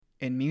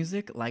In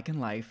music, like in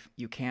life,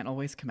 you can't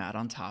always come out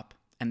on top.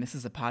 And this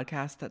is a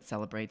podcast that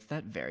celebrates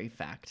that very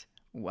fact.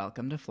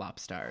 Welcome to Flop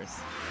Stars.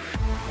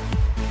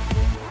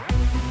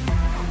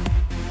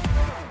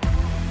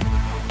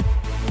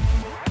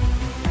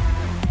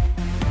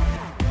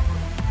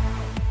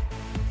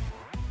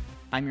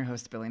 I'm your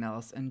host, Billy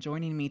Nellis, and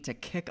joining me to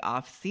kick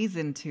off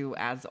season 2,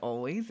 as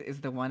always,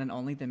 is the one and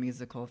only the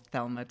musical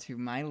Thelma to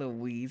my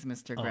Louise,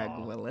 Mr. Greg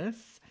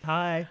Willis.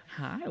 Hi.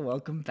 Hi,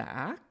 welcome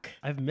back.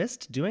 I've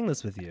missed doing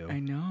this with you. I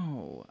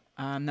know.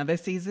 Now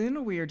this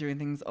season, we are doing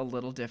things a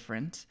little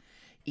different.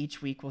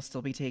 Each week, we'll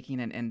still be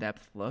taking an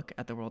in-depth look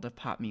at the world of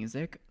pop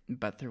music,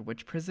 but through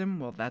which prism?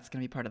 Well, that's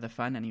going to be part of the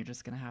fun, and you're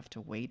just going to have to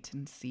wait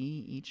and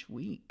see each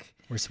week.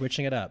 We're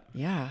switching it up.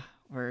 Yeah,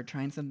 we're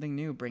trying something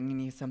new, bringing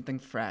you something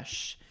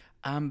fresh.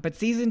 But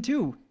season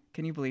 2,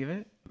 can you believe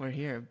it? We're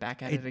here,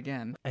 back at it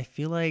again. I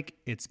feel like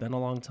it's been a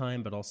long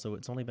time, but also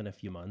it's only been a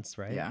few months,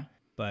 right? Yeah.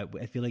 But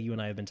I feel like you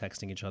and I have been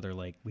texting each other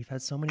like, we've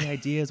had so many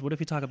ideas. What if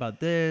we talk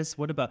about this?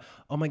 What about,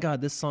 oh my God,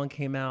 this song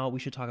came out. We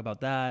should talk about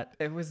that.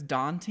 It was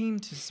daunting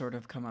to sort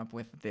of come up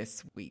with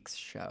this week's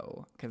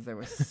show because there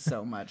was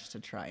so much to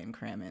try and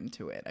cram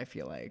into it, I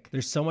feel like.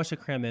 There's so much to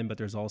cram in, but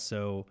there's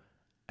also,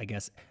 I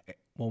guess,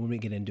 well, when we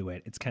get into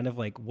it, it's kind of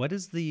like, what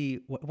is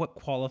what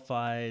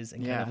qualifies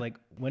and kind of like,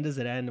 when does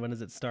it end? When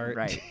does it start?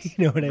 Right.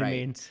 You know what I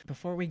mean?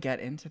 Before we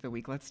get into the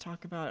week, let's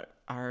talk about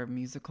our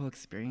musical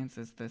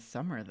experiences this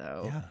summer,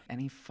 though. Yeah.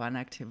 Any fun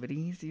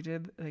activities you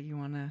did that you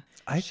want to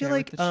I share feel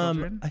like with the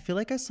children? I feel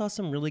like I saw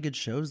some really good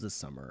shows this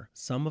summer.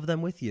 Some of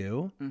them with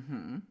you.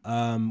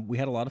 Mm-hmm. We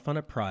had a lot of fun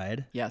at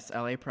Pride. Yes,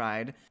 LA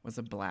Pride was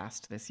a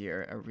blast this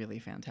year. A really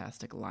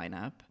fantastic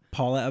lineup.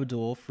 Paula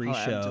Abdul free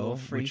Paula show, Abdul,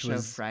 free which show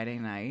was Friday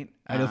night.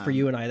 I know for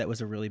you and I that was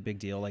a really big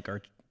deal. Like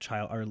our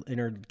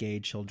inner gay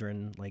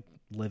children, like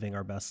living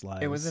our best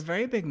lives. It was a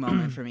very big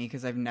moment for me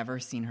because I've never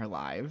seen her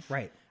live.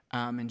 Right.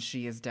 And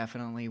she is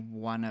definitely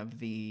one of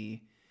the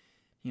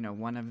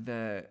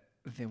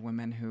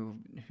women who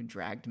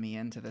dragged me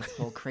into this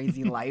whole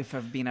crazy life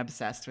of being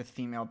obsessed with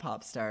female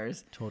pop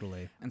stars.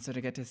 Totally. And so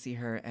to get to see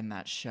her in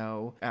that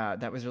show,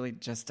 that was really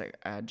just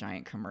a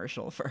giant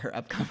commercial for her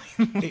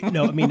upcoming.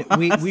 No, I mean,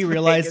 we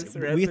realized,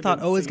 Vegas we thought,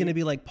 oh, it's residency. going to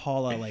be like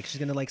Paula. Like she's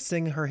going to like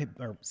sing her,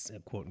 or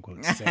quote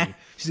unquote, sing.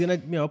 She's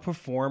going to,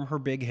 perform her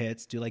big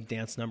hits, do like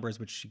dance numbers,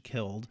 which she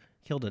killed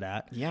it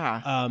at.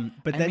 Yeah.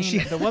 But I then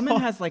mean, the woman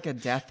has like a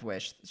death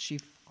wish. She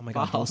oh my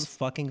God, those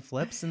fucking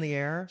flips in the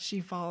air.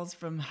 She falls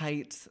from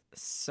heights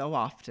so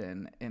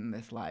often in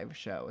this live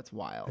show. It's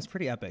wild. It's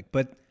pretty epic.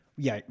 But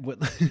yeah,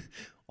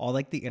 all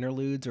like the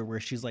interludes or where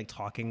she's like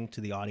talking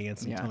to the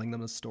audience and telling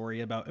them a story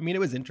about, I mean, it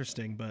was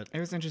interesting, but It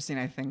was interesting.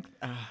 I think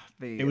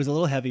it was a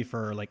little heavy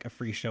for like a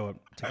free show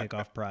to kick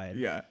off Pride.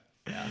 Yeah.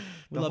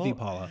 We love you,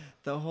 Paula.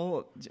 The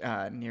whole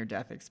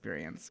near-death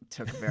experience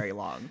took very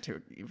long to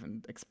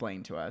even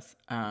explain to us.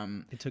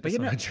 It took us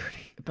on a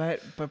journey.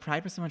 But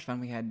Pride was so much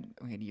fun. We had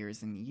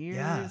years and years.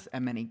 Yeah.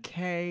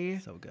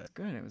 MNEK. So good.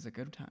 Good. It was a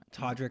good time.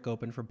 Todrick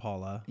opened for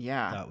Paula.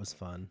 Yeah. That was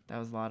fun. That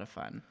was a lot of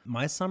fun.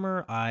 My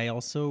summer, I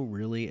also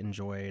really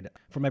enjoyed,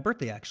 for my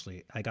birthday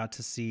actually, I got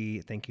to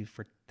see, thank you,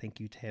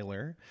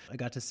 Taylor. I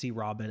got to see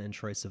Robin and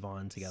Troye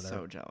Sivan together.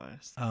 So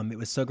jealous. It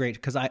was so great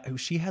because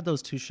she had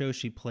those two shows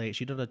she played.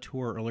 She did a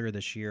tour earlier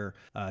this year.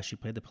 She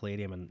played the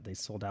Palladium and they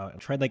sold out. I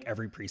tried like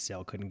every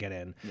pre-sale, couldn't get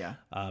in. Yeah.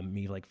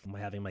 Me like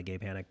having my gay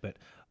panic, but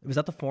it was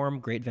at the Forum.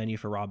 Great venue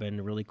for Robin.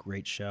 A really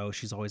great show.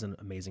 She's always an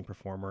amazing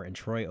performer. And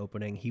Troy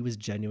opening, he was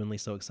genuinely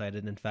so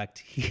excited. In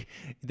fact,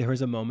 there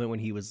was a moment when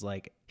he was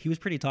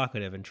pretty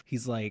talkative and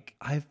he's like,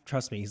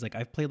 trust me. He's like,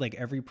 I've played like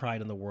every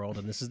Pride in the world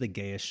and this is the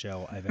gayest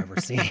show I've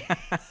ever seen.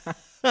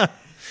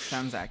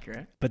 Sounds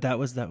accurate. But that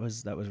was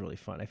really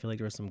fun. I feel like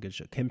there was some good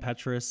show. Kim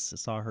Petras,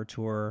 saw her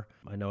tour.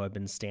 I know I've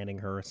been standing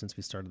her since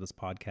we started this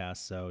podcast,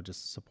 so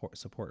just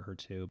support her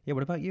too. Yeah,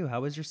 what about you?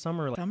 How was your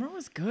summer? Summer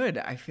was good.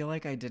 I feel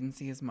like I didn't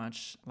see as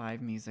much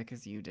live music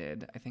as you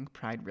did. I think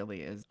Pride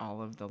really is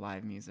all of the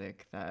live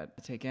music that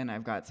I take in.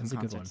 I've got some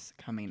concerts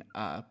coming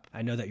up.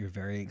 I know that you're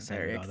very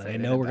excited about that. I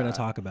excited know we're going to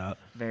talk about.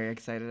 Very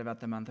excited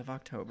about the month of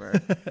October.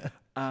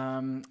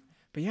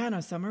 But yeah, no,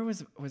 summer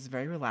was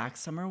very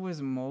relaxed. Summer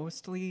was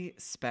mostly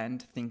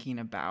spent thinking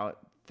about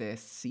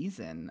this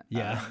season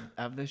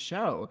of the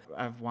show,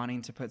 of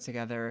wanting to put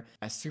together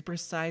a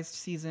supersized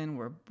season.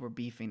 We're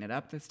beefing it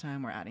up this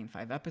time. We're adding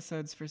 5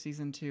 episodes for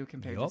season 2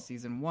 compared to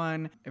season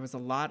 1. It was a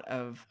lot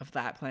of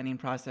that planning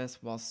process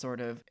while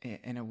sort of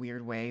in a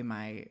weird way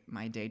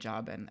my day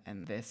job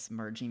and this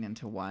merging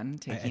into one,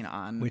 taking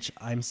on, which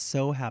I'm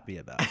so happy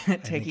about.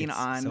 taking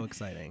on so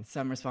exciting.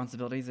 Some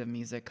responsibilities of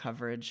music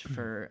coverage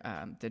for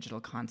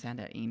digital content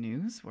at E!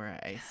 News, where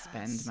I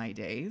spend my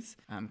days,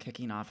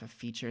 kicking off a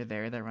feature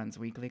there that runs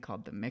weekly lately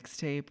called The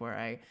Mixtape, where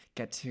I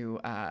get to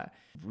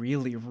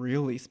really,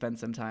 really spend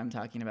some time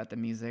talking about the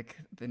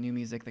new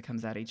music that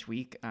comes out each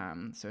week.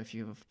 So if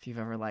you've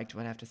ever liked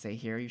what I have to say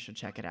here, you should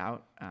check it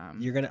out.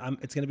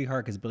 It's gonna be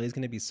hard because Billy's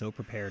gonna be so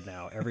prepared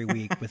now every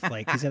week with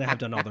like he's gonna have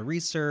done all the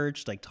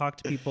research, like talk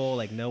to people,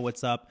 like know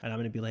what's up, and I'm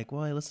gonna be like,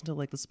 well, I listened to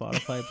like the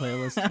Spotify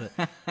playlist.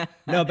 But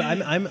no, but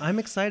I'm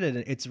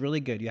excited. It's really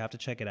good. You have to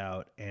check it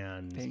out.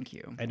 And thank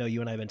you. I know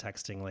you and I have been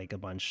texting like a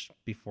bunch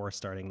before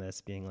starting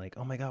this, being like,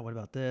 oh my god, what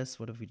about this?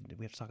 What if we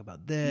have to talk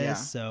about this? Yeah.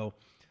 So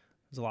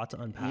there's a lot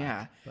to unpack.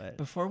 Yeah. But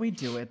before we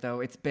do it, though,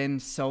 it's been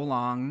so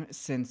long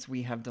since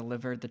we have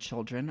delivered the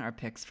children our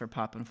picks for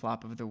Pop and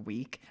Flop of the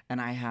week.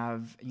 And I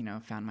have,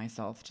 found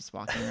myself just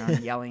walking around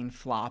yelling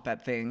flop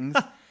at things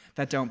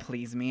that don't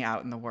please me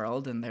out in the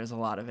world. And there's a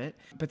lot of it.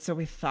 But so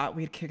we thought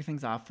we'd kick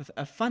things off with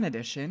a fun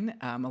edition,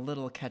 a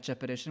little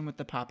catch-up edition with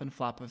the Pop and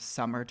Flop of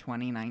summer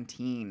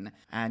 2019.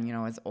 And,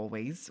 as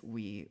always,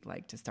 we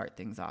like to start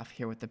things off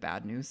here with the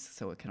bad news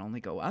so it can only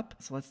go up.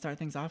 So let's start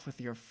things off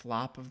with your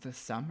flop of the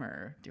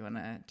summer. Do you want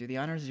to do the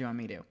honors or do you want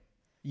me to?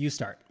 You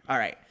start. All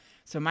right.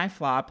 So my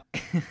flop...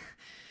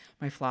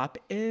 My flop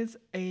is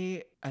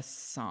a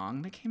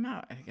song that came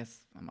out, I guess,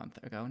 a month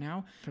ago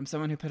now, from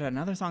someone who put out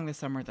another song this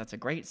summer that's a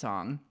great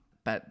song,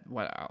 but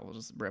I'll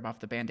just rip off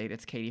the Band-Aid.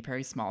 It's Katy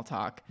Perry's Small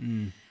Talk.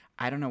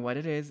 I don't know what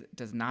it is. It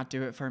does not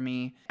do it for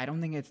me. I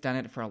don't think it's done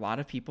it for a lot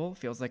of people.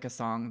 Feels like a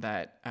song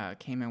that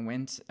came and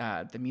went.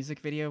 The music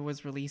video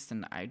was released,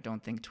 and I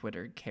don't think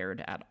Twitter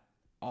cared at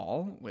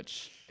all,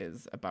 which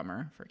is a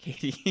bummer for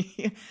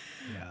Katy.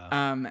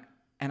 Yeah.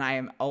 And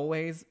I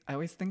always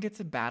think it's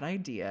a bad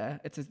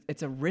idea.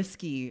 It's a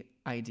risky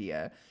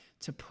idea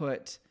to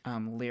put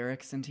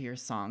lyrics into your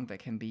song that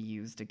can be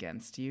used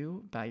against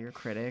you by your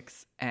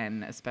critics,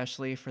 and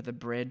especially for the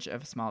bridge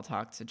of Small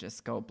Talk to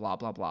just go blah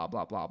blah blah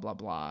blah blah blah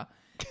blah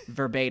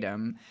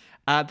verbatim.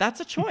 That's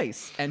a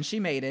choice, and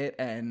she made it,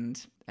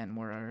 and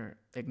we're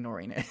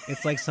ignoring it.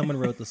 It's like someone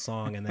wrote the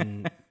song and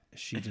then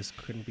she just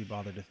couldn't be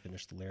bothered to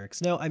finish the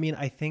lyrics. No, I mean,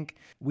 I think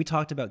we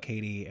talked about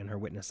Katy and her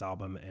Witness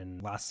album in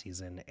last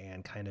season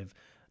and kind of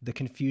the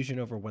confusion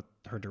over what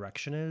her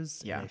direction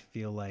is. Yeah. And I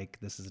feel like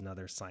this is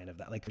another sign of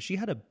that. Like she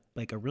had a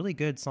really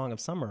good Song of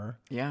Summer.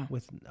 Yeah.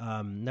 With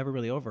Never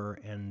Really Over,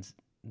 and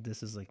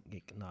this is like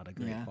not a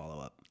great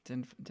follow-up.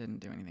 Didn't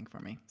do anything for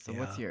me. So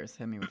Yeah. what's yours?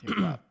 Hit me with your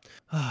flop.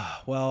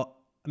 Well,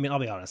 I mean, I'll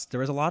be honest. There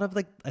was a lot of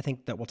I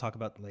think that we'll talk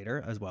about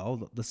later as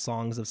well, the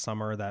songs of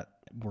summer that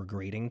were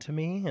grating to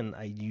me. And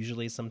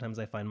sometimes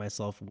I find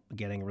myself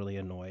getting really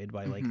annoyed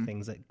by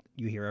things that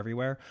you hear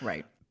everywhere.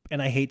 Right.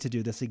 And I hate to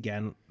do this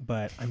again,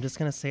 but I'm just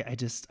going to say, I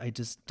just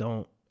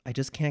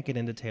can't get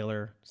into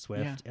Taylor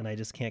Swift and I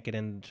just can't get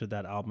into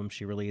that album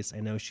she released.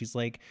 I know she's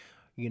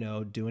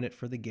doing it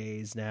for the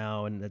gays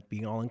now and that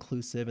being all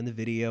inclusive, and the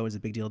video is a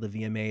big deal at the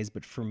VMAs.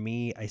 But for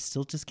me, I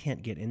still just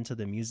can't get into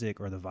the music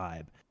or the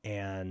vibe.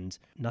 And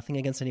nothing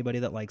against anybody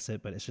that likes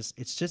it, but it's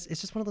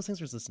just one of those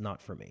things where it's just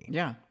not for me.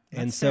 Yeah.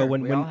 And so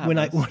when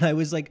I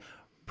was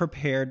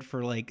prepared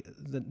for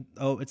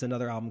it's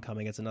another album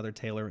coming, it's another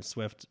Taylor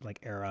Swift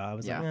era, I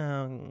was like,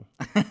 oh.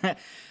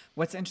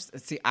 What's interesting,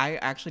 see, I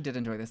actually did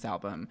enjoy this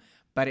album,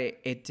 but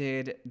it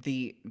did,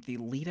 the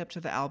lead up to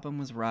the album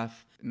was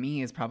rough.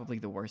 Me is probably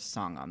the worst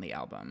song on the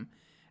album,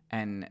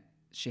 and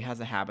she has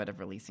a habit of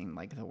releasing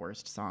the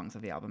worst songs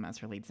of the album as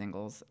her lead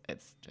singles.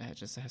 It's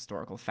just a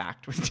historical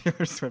fact with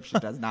Taylor Swift. She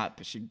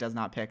does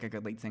not pick a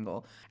good lead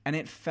single, and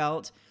it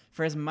felt,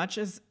 for as much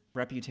as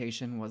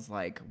Reputation was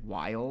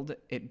wild,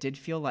 it did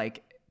feel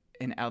like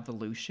an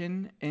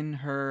evolution in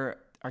her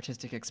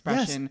artistic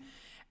expression.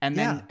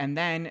 Yes. And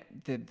then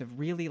the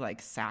really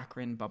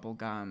saccharine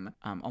bubblegum,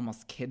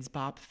 almost Kids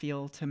Bop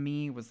feel to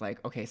me was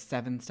okay,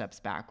 7 steps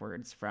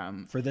backwards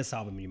from... For this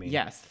album, you mean?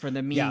 Yes, for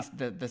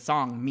the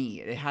song Me.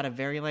 It had a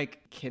very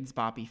Kids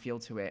Bop-y feel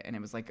to it, and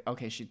it was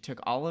okay, she took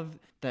all of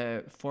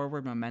the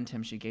forward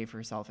momentum she gave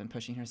herself and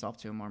pushing herself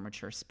to a more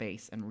mature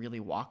space and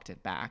really walked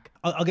it back.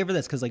 I'll give her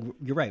this because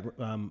you're right.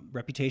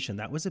 Reputation,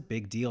 that was a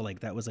big deal.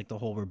 That was the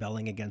whole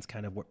rebelling against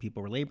kind of what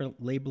people were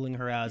labeling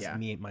her as,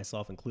 me,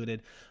 myself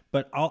included.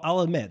 But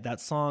I'll admit,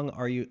 that song,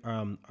 Are You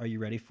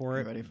Ready For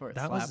It? Ready for it?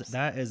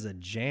 That is a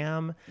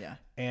jam. Yeah.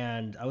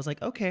 And I was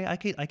okay,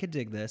 I could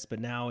dig this, but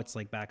now it's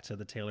back to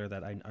the Taylor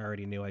that I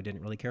already knew I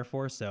didn't really care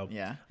for. So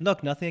yeah.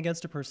 Look, nothing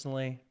against her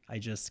personally. I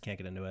just can't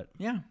get into it.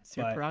 Yeah, it's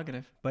your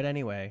prerogative. But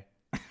anyway,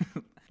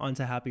 on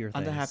to happier things.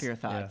 On to happier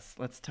thoughts.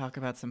 Yeah. Let's talk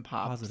about some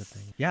pops. Positive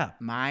things. Yeah.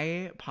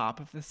 My pop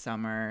of the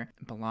summer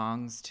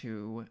belongs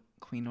to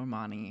Queen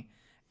Normani,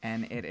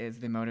 and it is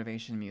the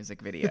Motivation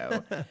music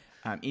video.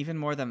 Even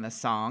more than the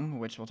song,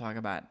 which we'll talk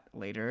about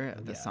later.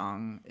 The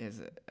song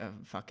is a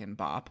fucking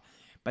bop.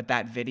 But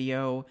that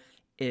video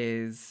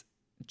is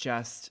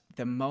just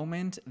the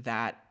moment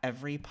that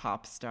every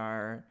pop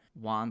star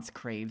wants,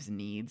 craves,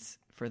 needs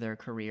for their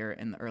career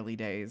in the early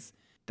days,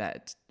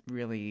 that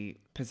really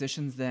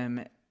positions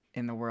them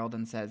in the world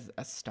and says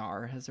a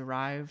star has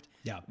arrived.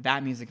 Yeah.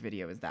 That music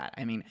video is that.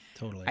 I mean,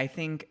 totally. I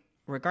think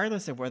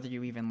regardless of whether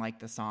you even like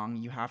the song,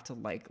 you have to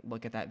like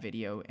look at that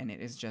video, and it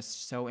is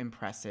just so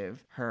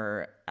impressive.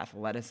 Her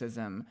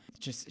athleticism,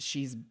 just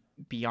she's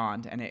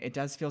beyond, and it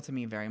does feel to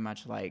me very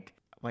much like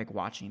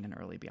watching an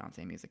early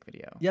Beyonce music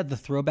video. Yeah, the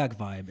throwback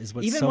vibe is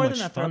what's even so more much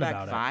than the fun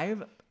throwback about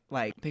vibe.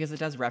 Like, because it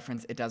does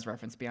reference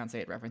Beyonce,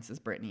 it references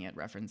Britney, it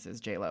references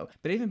J-Lo.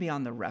 But even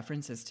beyond the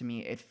references, to me,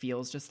 it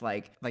feels just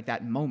like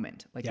that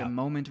moment. Like the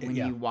moment when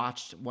you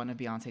watched one of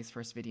Beyonce's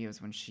first videos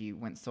when she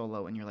went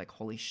solo, and you're like,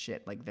 holy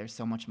shit, like there's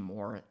so much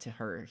more to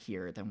her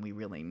here than we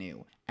really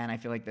knew. And I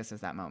feel like this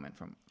is that moment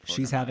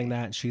she's having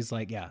that. She's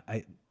like, yeah,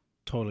 I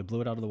totally blew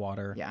it out of the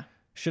water. Yeah.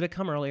 Should have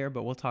come earlier,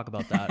 but we'll talk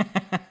about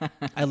that.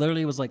 I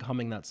literally was like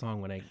humming that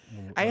song when I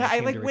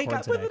like wake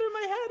up with it in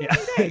my head.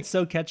 Yeah, it's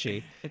so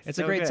catchy. It's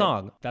so a great good.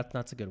 song.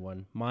 That's a good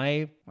one.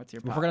 What's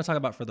your if we're gonna talk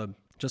about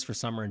just for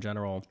summer in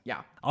general,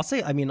 yeah, I'll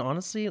say, I mean,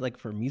 honestly, like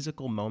for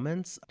musical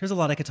moments, there's a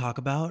lot I could talk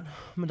about.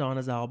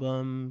 Madonna's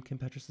album, Kim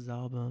Petras'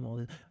 album, all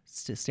the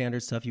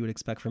standard stuff you would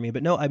expect from me.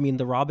 But no, I mean,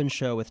 the Robin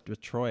show with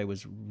Troy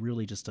was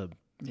really just a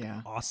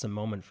awesome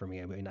moment for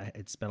me. I mean,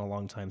 it's been a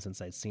long time since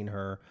I'd seen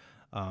her.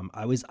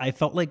 I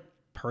felt like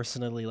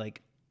personally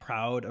like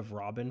proud of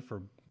Robin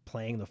for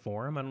playing the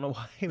Forum. I don't know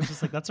why. It was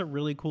just like, that's a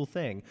really cool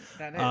thing.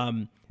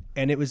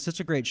 And it was such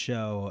a great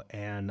show.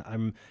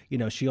 And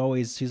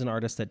she's an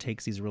artist that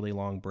takes these really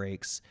long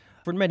breaks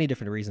for many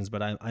different reasons,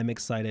 but I'm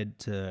excited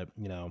to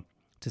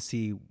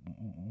see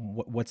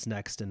what's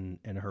next in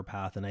her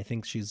path. And I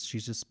think she's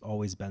just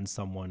always been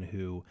someone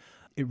who,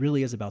 it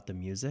really is about the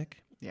music,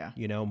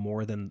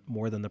 more than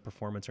the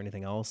performance or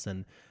anything else.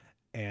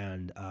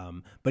 And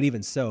but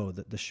even so,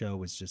 the show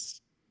was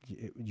just,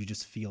 you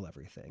just feel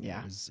everything. Yeah.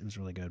 It was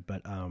really good.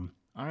 But all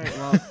right,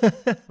 well,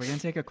 we're gonna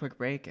take a quick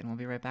break, and we'll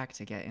be right back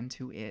to get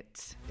into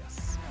it.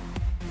 Yes.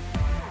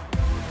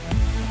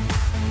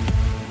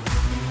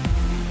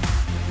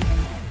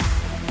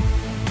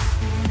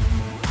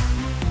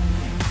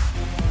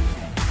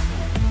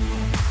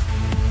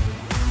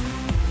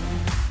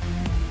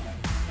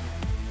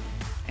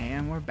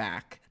 And we're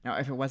back. Now,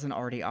 if it wasn't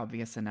already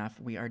obvious enough,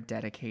 we are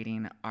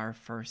dedicating our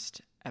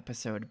first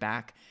episode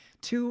back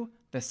to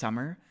the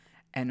summer,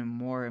 and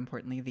more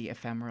importantly, the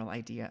ephemeral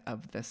idea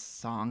of the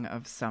Song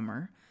of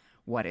Summer.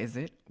 What is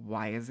it?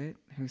 Why is it?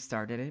 Who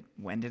started it?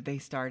 When did they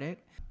start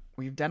it?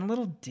 We've done a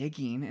little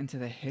digging into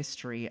the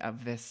history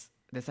of this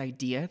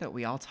idea that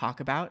we all talk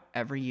about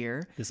every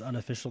year. This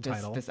unofficial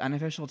title. This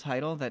unofficial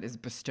title that is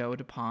bestowed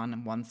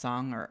upon one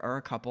song or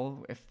a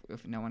couple,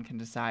 if no one can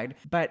decide.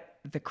 But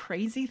the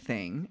crazy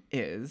thing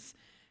is,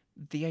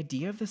 the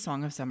idea of the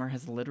Song of Summer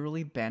has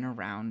literally been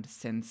around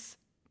since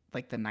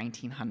like the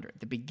 1900s,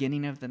 the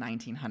beginning of the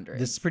 1900s.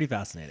 This is pretty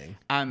fascinating.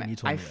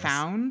 I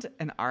found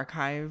an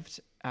archived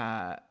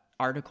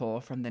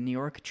article from the New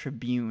York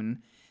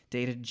Tribune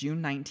dated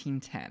June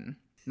 1910.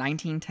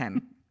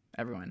 1910,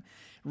 everyone.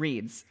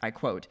 Reads, I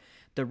quote,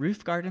 "The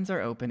roof gardens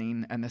are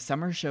opening and the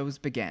summer shows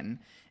begin.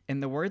 In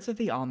the words of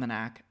the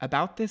almanac,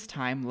 about this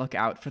time look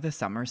out for the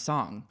summer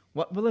song.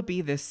 What will it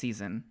be this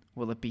season?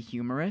 Will it be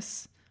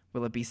humorous?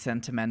 Will it be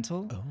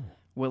sentimental? Oh.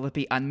 Will it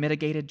be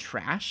unmitigated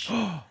trash?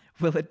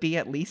 Will it be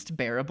at least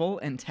bearable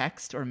in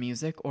text or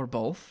music or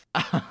both?"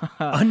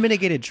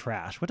 Unmitigated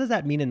trash. What does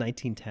that mean in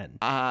 1910?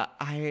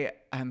 I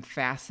am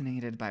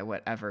fascinated by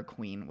whatever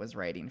Queen was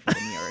writing for the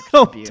New York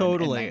Tribune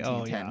totally. in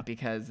 1910,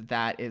 because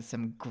that is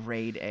some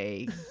grade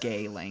A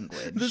gay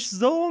language. The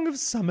Song of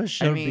Summer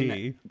shall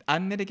be.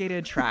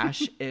 Unmitigated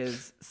trash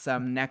is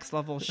some next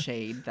level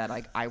shade that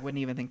I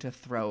wouldn't even think to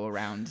throw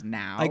around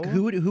now. Like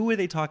who were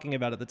they talking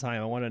about at the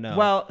time? I want to know.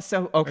 Well,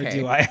 so okay. Or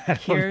do I?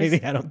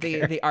 Maybe I don't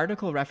care. The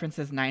article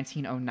references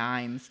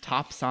 1909's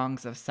top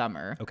songs of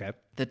summer. Okay.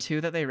 The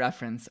two that they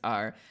reference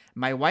are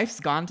 "My Wife's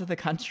Gone to the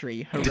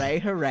Country, Hooray,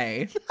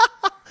 Hooray."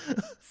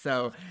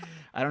 So,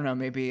 I don't know,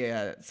 maybe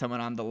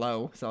someone on the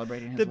low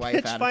celebrating his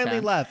wife out of finally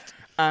town. left.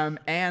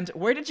 And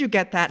 "Where Did You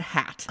Get That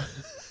Hat?"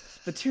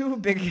 The two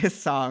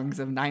biggest songs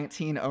of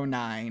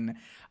 1909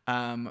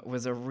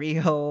 was a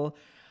real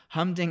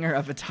humdinger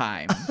of a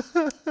time.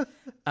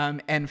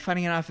 And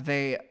funny enough,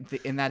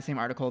 in that same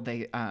article,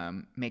 they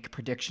make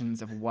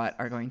predictions of what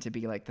are going to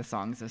be like the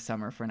songs of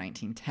summer for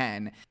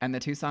 1910. And the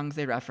two songs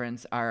they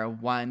reference are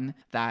one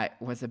that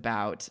was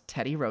about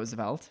Teddy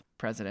Roosevelt,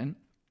 president.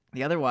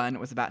 The other one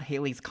was about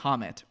Halley's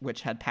Comet,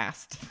 which had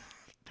passed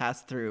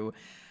through,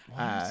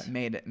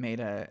 made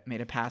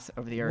a pass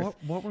over the earth.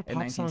 What were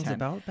pop songs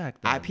about back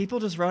then?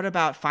 People just wrote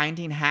about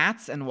finding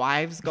hats and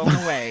wives going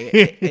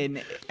away,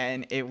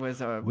 and it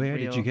was a Where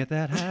did you get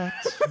that hat?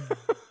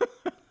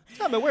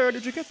 Tell me, where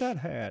did you get that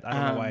hat? I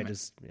don't know why I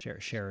just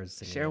Cher is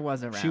singing. Cher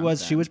was around.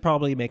 She was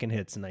probably making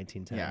hits in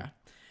 1910. Yeah,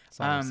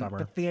 Song of Summer.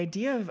 But the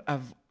idea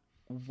of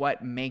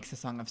what makes a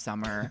Song of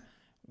Summer,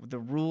 the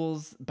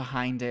rules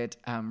behind it,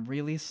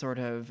 really sort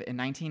of in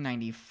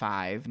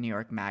 1995, New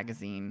York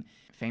Magazine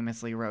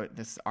famously wrote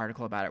this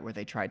article about it where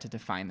they tried to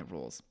define the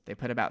rules. They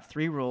put about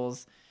 3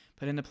 rules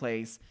put into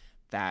place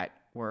that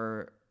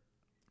were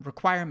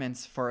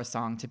requirements for a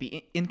song to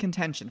be in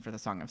contention for the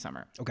Song of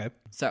Summer. Okay.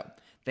 So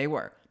they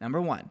were,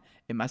 number 1,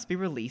 it must be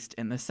released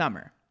in the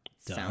summer.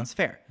 Sounds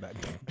fair.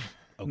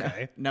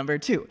 Okay. Number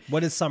 2.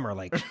 What is summer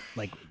like?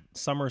 Like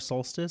summer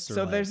solstice? Or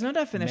So like there's no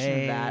definition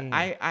May? of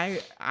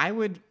that. I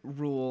would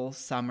rule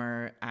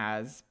summer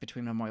as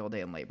between Memorial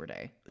Day and Labor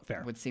Day.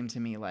 Fair. Would seem to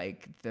me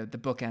like the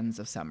bookends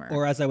of summer.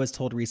 Or as I was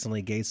told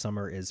recently, gay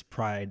summer is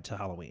Pride to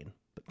Halloween.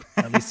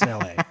 At least in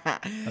LA.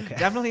 Okay.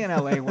 Definitely in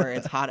LA where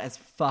it's hot as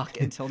fuck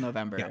until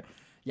November.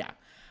 Yeah.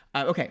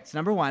 Okay, so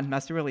number 1,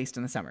 must be released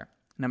in the summer.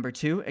 Number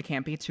 2, it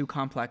can't be too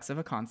complex of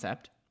a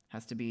concept.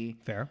 Has to be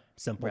Fair.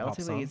 Simple pop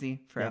relatively song. easy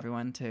for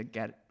everyone to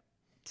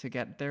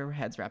get their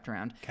heads wrapped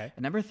around. Okay.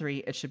 And number 3,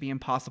 it should be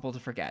impossible to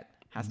forget.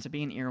 Has to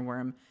be an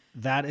earworm.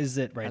 That is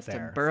it right Has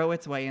there. to burrow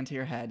its way into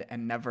your head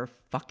and never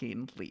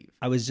fucking leave.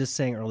 I was just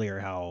saying earlier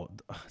how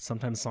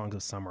sometimes songs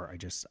of summer are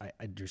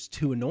just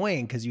too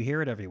annoying because you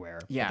hear it everywhere.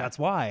 Yeah. But that's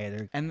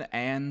why.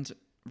 And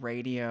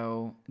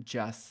radio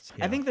just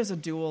I think there's a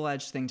dual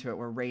edged thing to it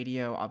where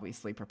radio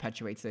obviously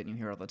perpetuates it and you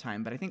hear it all the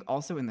time, but I think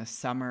also in the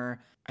summer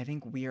I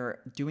think we are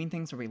doing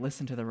things where we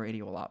listen to the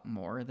radio a lot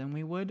more than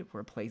we would.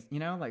 We're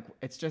like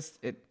it's just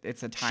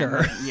it's a time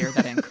of year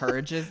that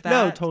encourages that.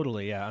 No,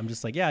 totally. Yeah. I'm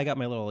just like, I got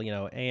my little,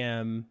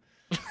 AM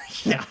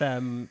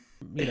FM,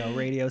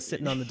 radio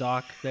sitting on the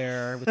dock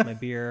there with my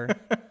beer.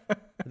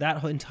 That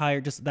whole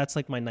entire that's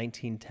like my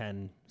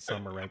 1910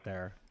 summer right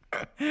there.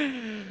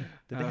 Did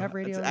they have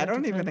radio? I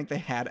don't even think they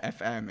had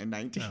FM in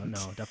 19.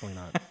 No, definitely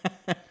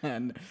not.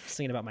 And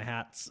singing about my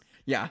hats.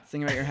 Yeah,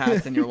 singing about your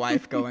hats and your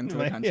wife going to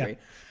the country. Yeah.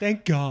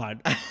 Thank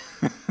God.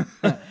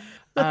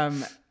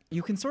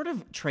 You can sort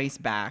of trace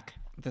back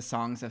the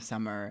songs of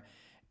summer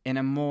in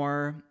a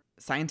more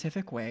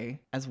scientific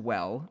way as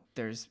well.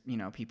 There's,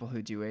 people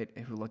who do it,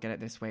 who look at it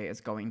this way as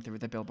going through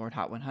the Billboard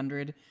Hot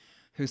 100,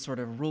 who sort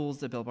of rules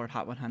the Billboard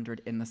Hot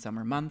 100 in the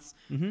summer months,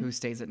 who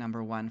stays at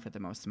number 1 for the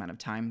most amount of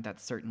time.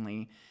 That's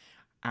certainly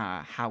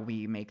how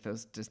we make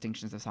those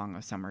distinctions of Song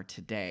of Summer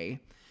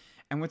today.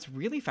 And what's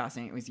really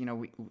fascinating was,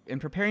 in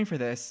preparing for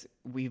this,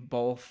 we've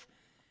both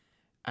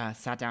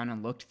sat down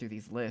and looked through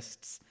these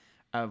lists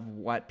of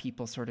what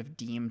people sort of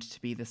deemed to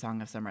be the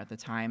Song of Summer at the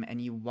time. And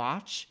you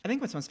watch, I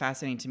think what's most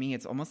fascinating to me,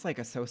 it's almost like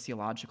a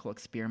sociological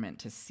experiment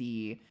to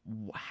see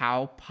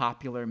how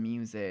popular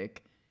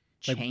music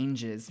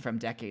changes from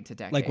decade to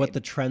decade. Like what the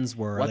trends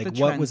were,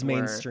 what was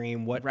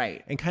mainstream,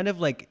 right. And kind of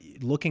like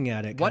looking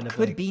at it. What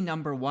could be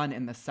number 1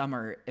 in the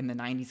summer in the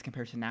 90s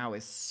compared to now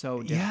is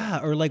so different. Yeah,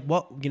 or like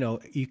what,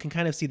 you can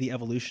kind of see the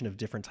evolution of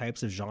different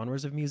types of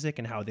genres of music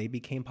and how they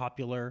became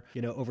popular,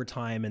 over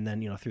time. And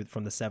then, through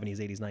from the 70s,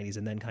 80s, 90s,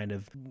 and then kind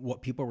of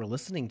what people were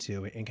listening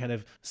to. And kind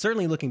of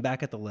certainly looking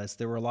back at the list,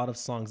 there were a lot of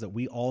songs that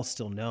we all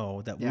still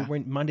know that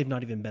might have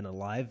not even been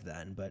alive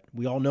then, but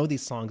we all know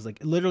these songs, like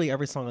literally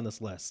every song on this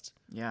list.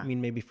 Yeah. I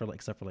mean, maybe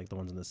except for like the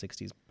ones in the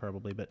 60s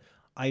probably, but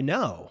I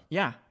know.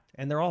 Yeah.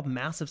 And they're all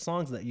massive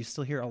songs that you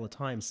still hear all the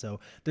time. So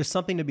there's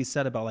something to be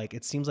said about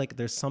it seems like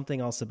there's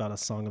something else about a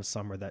Song of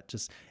Summer that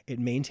just, it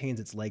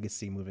maintains its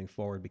legacy moving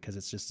forward because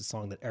it's just a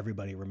song that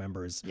everybody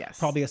remembers. Yes.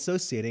 Probably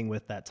associating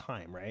with that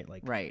time, right?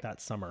 Right.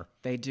 That summer.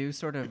 They do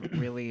sort of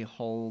really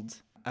hold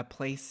a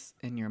place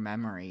in your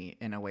memory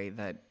in a way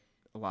that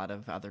a lot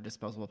of other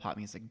disposable pop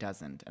music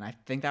doesn't. And I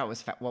think that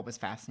was what was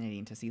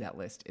fascinating to see that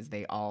list is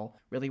they all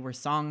really were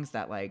songs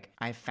that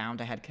I found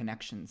I had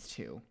connections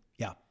to.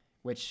 Yeah.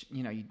 Which,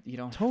 you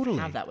don't totally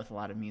have that with a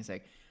lot of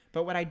music.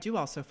 But what I do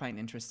also find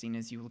interesting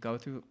is you will go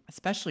through,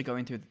 especially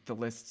going through the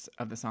lists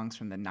of the songs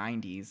from the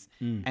 90s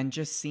and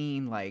just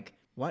seeing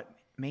what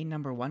made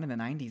number 1 in the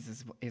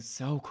 90s is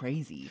so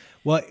crazy.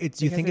 Well,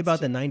 you think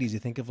about the 90s, you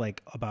think of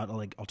about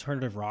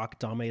alternative rock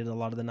dominated a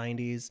lot of the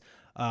 90s.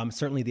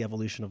 Certainly the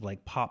evolution of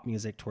pop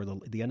music toward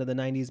the end of the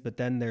 90s, but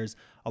then there's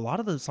a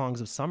lot of the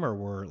songs of summer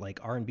were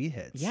R&B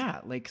hits. Yeah,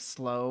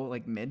 slow,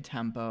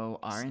 mid-tempo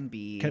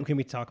R&B. Can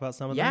we talk about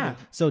some of them? Yeah.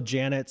 So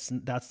Janet's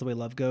That's the Way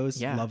Love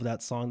Goes. Yeah. Love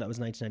that song. That was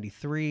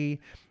 1993.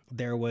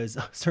 There was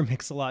Sir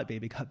Mix-a-Lot,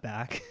 Baby Got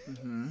Back.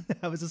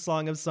 That was a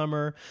song of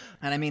summer.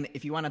 And I mean,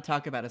 if you want to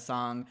talk about a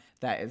song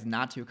that is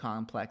not too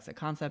complex a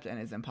concept and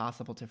is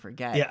impossible to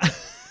forget,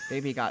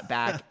 Baby Got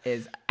Back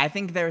is, I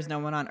think there's no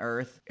one on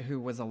earth who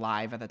was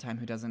alive at the time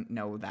who doesn't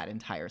know that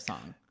entire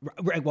song.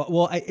 Right.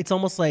 Well, it's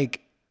almost like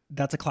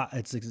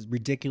it's a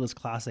ridiculous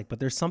classic, but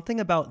there's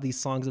something about these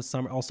songs of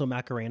summer. Also,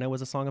 Macarena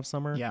was a song of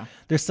summer. Yeah.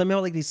 There's something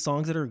about these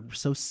songs that are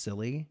so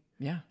silly.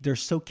 Yeah. They're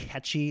so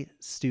catchy,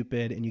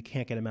 stupid, and you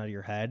can't get them out of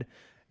your head.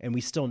 And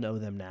we still know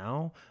them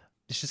now.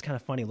 It's just kind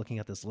of funny looking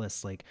at this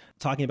list,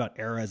 talking about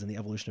eras and the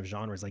evolution of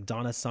genres.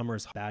 Donna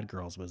Summer's Bad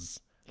Girls was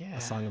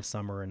a song of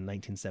summer in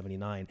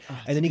 1979.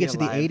 And then you get to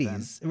the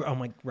 80s. Then. I'm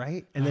like,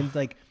 right? And then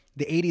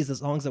the 80s, the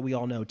songs that we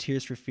all know,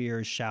 Tears for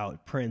Fears,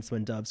 Shout, Prince,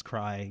 When Doves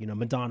Cry,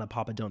 Madonna,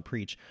 Papa Don't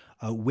Preach,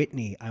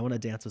 Whitney, I Want to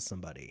Dance with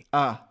Somebody.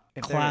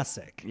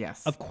 Classic.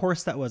 Yes. Of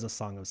course that was a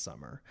song of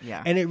summer.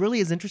 Yeah. And it really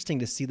is interesting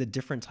to see the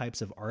different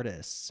types of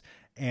artists.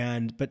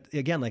 But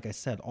again, like I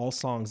said, all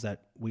songs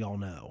that we all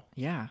know.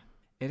 Yeah.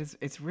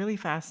 It's really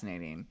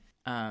fascinating.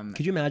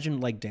 Could you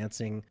imagine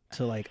dancing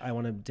to I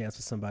Want to Dance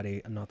with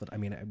Somebody? Not that, I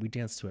mean, we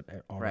dance to it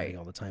already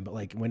all the time, but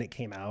when it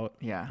came out,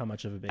 how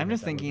much of a big I'm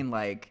just thinking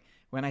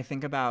when I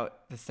think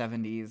about the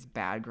 70s,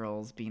 Bad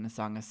Girls being a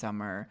song of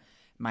summer,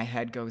 my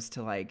head goes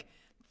to like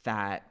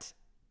that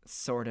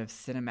sort of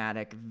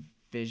cinematic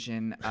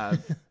vision of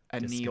a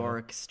New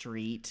York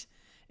street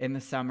in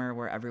the summer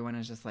where everyone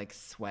is just like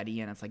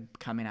sweaty and it's like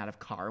coming out of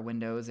car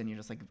windows and you're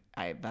just like,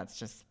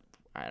 that's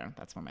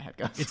where my head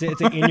goes.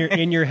 It's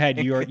in your head.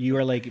 You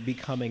are like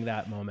becoming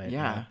that moment.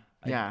 Yeah.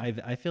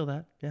 I feel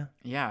that. Yeah.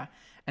 Yeah.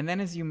 And then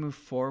as you move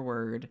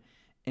forward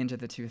into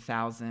the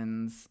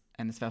 2000s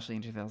and especially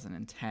in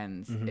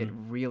 2010s, it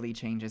really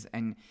changes.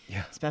 And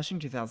especially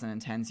in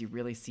 2010s, you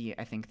really see,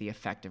 I think, the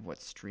effect of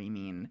what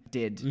streaming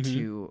did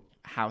to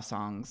how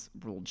songs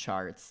ruled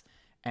charts.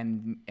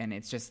 And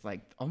it's just like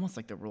almost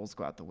like the rules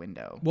go out the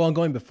window. Well, and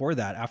going before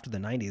that, after the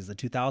 90s, the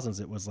 2000s,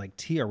 it was like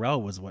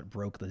TRL was what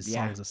broke the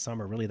songs of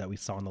summer really that we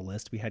saw on the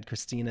list. We had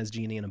Christina's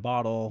Genie in a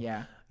Bottle.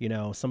 Yeah. You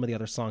know, some of the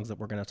other songs that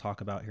we're going to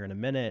talk about here in a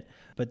minute.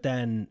 But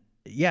then,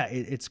 yeah,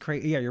 it's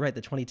crazy. Yeah, you're right.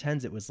 The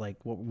 2010s, it was like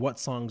what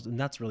songs, and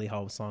that's really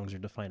how songs are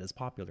defined as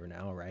popular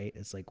now, right?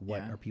 It's like what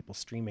are people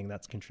streaming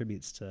that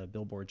contributes to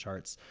Billboard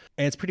charts.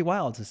 And it's pretty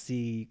wild to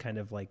see kind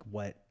of like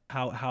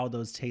how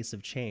those tastes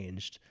have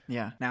changed.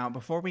 Yeah. Now,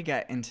 before we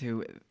get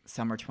into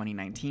summer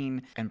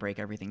 2019 and break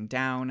everything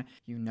down,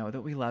 you know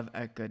that we love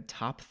a good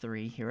top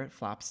 3 here at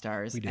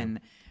Flopstars. We do. And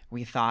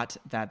we thought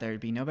that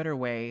there'd be no better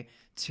way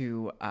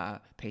to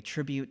pay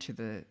tribute to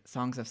the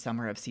songs of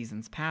summer of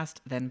seasons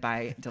past than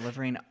by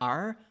delivering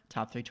our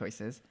top 3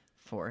 choices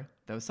for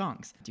those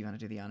songs. Do you want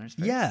to do the honors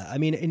first? Yeah. I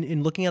mean,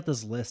 in looking at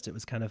this list, it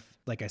was kind of,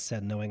 like I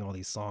said, knowing all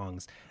these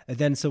songs. And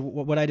then, so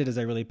what I did is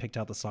I really picked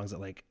out the songs that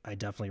like, I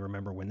definitely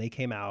remember when they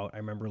came out. I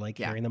remember like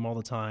hearing them all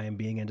the time,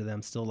 being into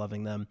them, still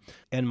loving them.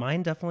 And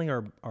mine definitely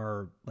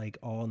are like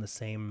all in the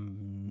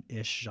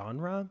same-ish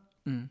genre.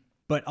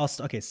 But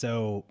okay,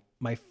 so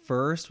my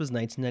first was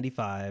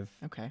 1995.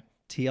 Okay.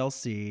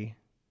 TLC.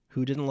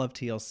 Who didn't love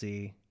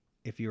TLC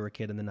if you were a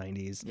kid in the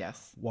 90s?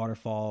 Yes.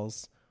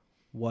 Waterfalls.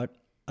 What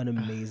an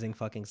amazing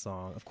fucking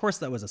song. Of course,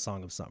 that was a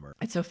song of summer.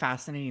 It's so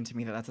fascinating to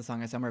me that that's a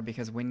song of summer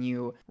because when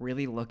you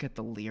really look at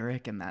the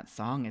lyric in that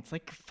song, it's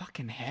like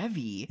fucking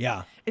heavy.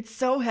 Yeah. It's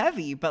so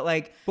heavy, but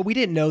like... But we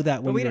didn't know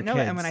that when we were didn't know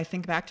kids. it. And when I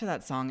think back to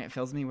that song, it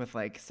fills me with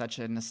like such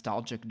a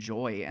nostalgic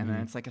joy. And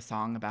then it's like a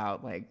song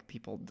about like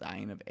people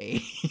dying of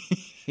AIDS.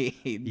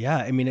 Yeah.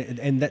 I mean,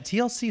 and that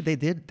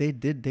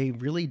TLC, they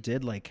really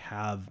did like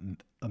have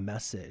a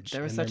message.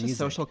 There was such a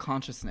social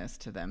consciousness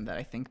to them that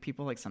I think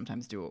people like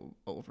sometimes do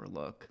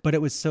overlook. But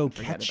it was so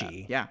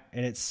catchy. Yeah.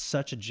 And it's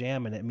such a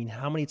jam. And I mean,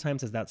 how many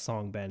times has that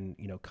song been,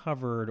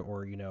 covered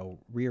or,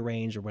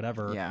 rearranged or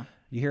whatever? Yeah.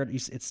 You hear it,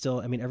 it's still,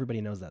 I mean,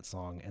 everybody knows that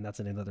song. And that's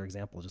another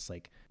example, just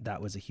like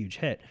that was a huge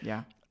hit.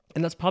 Yeah.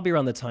 And that's probably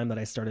around the time that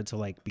I started to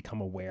like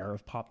become aware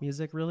of pop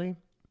music, really.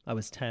 I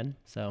was 10,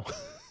 so...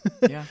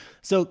 Yeah.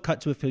 So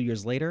cut to a few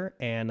years later,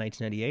 and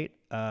 1998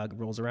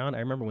 rolls around. I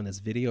remember when this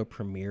video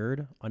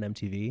premiered on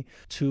MTV.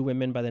 2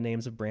 women by the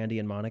names of Brandy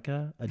and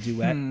Monica, a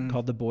duet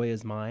called "The Boy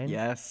Is Mine."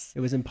 Yes. It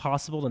was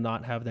impossible to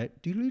not have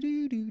that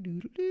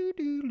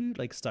doo-doo-doo-doo-doo-doo-doo,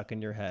 like stuck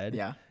in your head.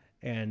 Yeah.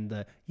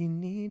 And you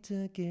need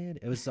to get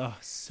it was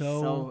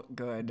so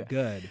good.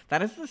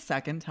 That is the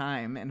second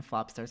time in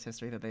Flopstars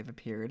history that they've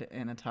appeared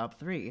in a top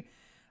 3.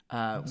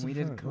 We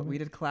did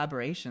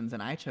collaborations,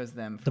 and I chose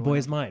them. The Boy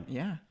Is Mine.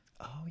 Yeah.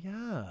 Oh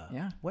yeah.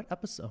 Yeah. What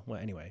episode? Well,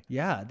 anyway.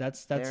 Yeah,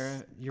 that's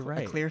you're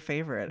right. A clear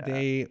favorite.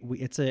 It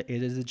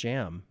is a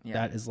jam. Yeah.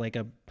 That is like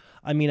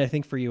I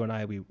think for you and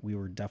I, we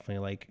were definitely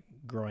like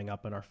growing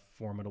up in our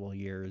formidable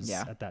years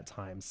at that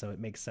time. So it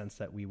makes sense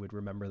that we would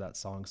remember that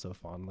song so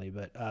fondly.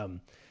 But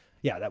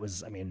yeah, that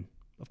was,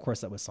 of course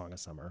that was Song of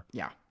Summer.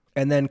 Yeah.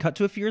 And then cut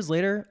to a few years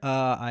later,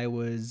 I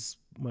was,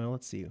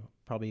 let's see,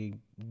 probably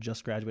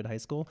just graduated high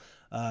school.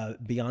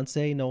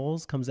 Beyonce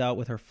Knowles comes out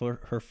with her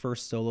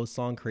first solo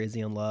song, Crazy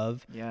in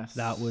Love. Yes.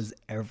 That was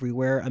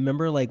everywhere. I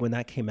remember like when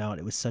that came out,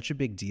 it was such a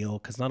big deal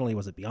because not only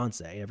was it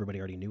Beyonce, everybody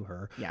already knew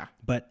her. Yeah.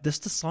 But the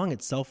song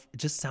itself, it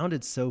just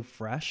sounded so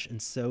fresh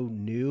and so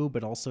new,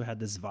 but also had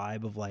this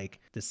vibe of like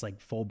this like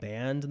full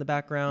band in the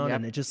background. Yep.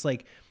 And it just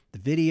like the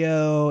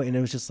video, and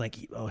it was just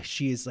like, oh,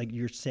 she is like,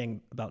 you're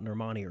saying about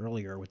Normani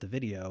earlier with the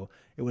video,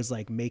 it was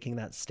like making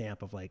that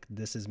stamp of like,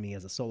 this is me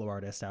as a solo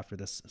artist after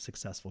this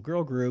successful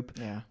girl group.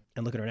 Yeah.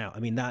 And look at her now.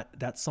 I mean,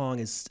 that song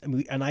is,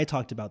 and I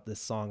talked about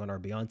this song on our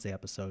Beyonce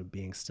episode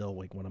being still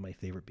like one of my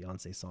favorite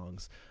Beyonce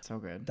songs. So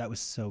good. That was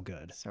so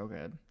good. So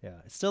good. Yeah,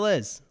 it still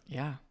is.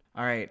 Yeah.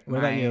 All right. What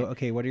about you?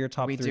 Okay, what are your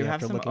top 3 We do have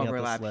after some looking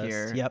overlap at this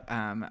list? here. Yep.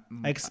 I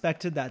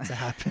expected that to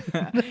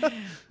happen.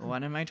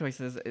 One of my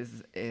choices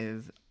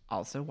is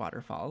also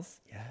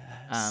Waterfalls.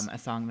 Yes. A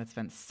song that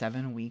spent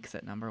 7 weeks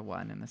at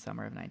 #1 in the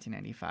summer of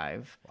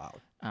 1995.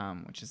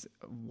 Wow. Which is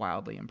a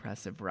wildly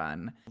impressive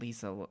run.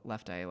 Lisa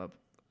Left Eye,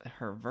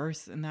 her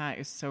verse in that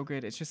is so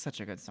good. It's just such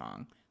a good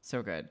song.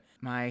 So good.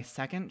 My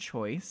second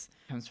choice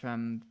comes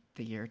from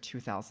the year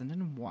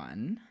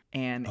 2001.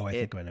 And I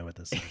think I know what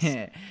this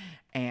is.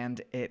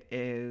 And it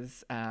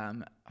is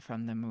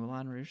from the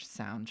Moulin Rouge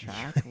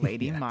soundtrack,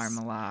 Lady Yes.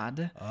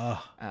 Marmalade,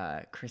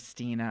 Oh.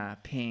 Christina,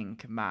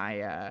 Pink,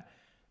 Maya.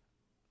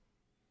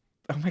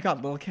 Oh my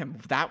God, Lil' Kim.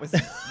 That was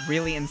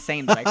really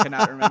insane that I could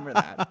not remember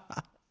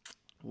that.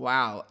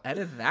 Wow.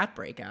 Edit that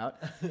breakout.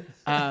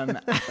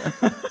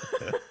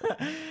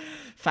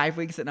 5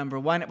 weeks at number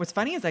 1. What's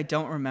funny is I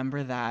don't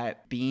remember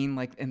that being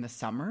like in the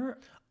summer.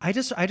 I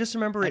just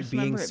remember it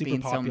being super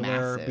being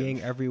popular, so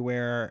being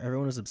everywhere.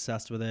 Everyone was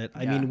obsessed with it.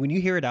 I Yeah. mean, when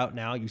you hear it out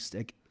now,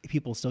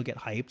 people still get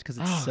hyped because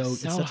it's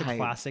it's such hyped. a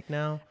classic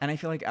now. And I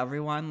feel like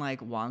everyone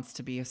like wants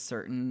to be a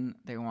certain,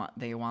 they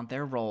want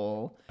their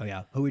role Oh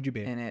yeah, who would you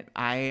be? in it.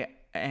 I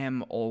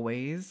am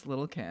always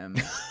Lil' Kim.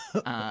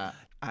 Who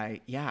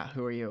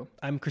are you?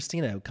 I'm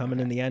Christina, coming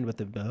in the end with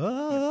the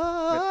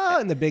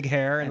and the big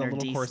hair and the her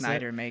little Dee corset.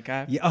 Snider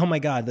makeup. Yeah. Oh my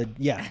God.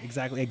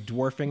 Exactly. Like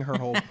dwarfing her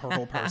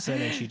whole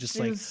person, and she just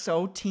She was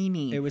so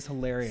teeny. it was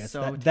hilarious.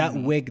 So That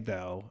teeny. wig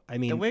though. I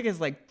mean, The wig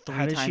is like 3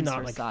 how times did she not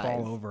her like size.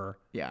 fall over?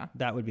 Yeah.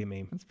 That would be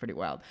me. That's pretty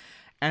wild.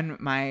 And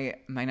my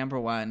number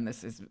 1,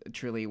 this is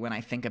truly when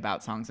I think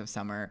about songs of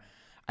summer,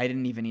 I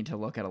didn't even need to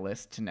look at a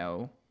list to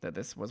know that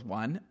this was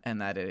one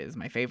and that it is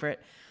my favorite.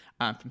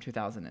 From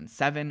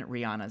 2007,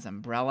 Rihanna's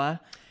Umbrella.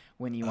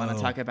 When you want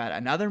to talk about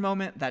another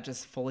moment that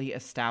just fully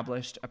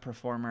established a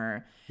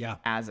performer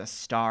as a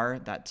star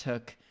that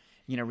took,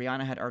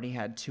 Rihanna had already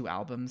had 2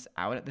 albums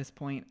out at this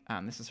point.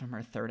 This is from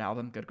her 3rd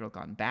album, Good Girl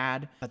Gone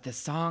Bad. But the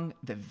song,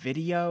 the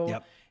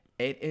video,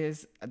 it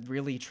is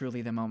really,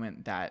 truly the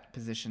moment that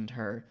positioned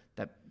her,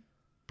 that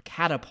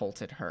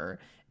catapulted her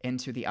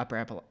into the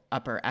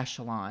upper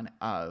echelon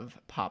of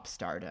pop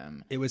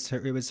stardom. It was her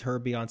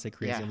Beyonce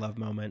Crazy Love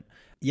moment.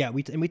 Yeah,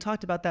 we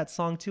talked about that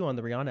song too on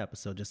the Rihanna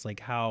episode, just like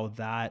how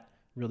that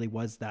really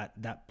was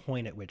that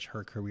point at which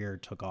her career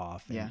took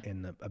off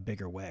in a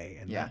bigger way.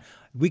 And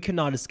we could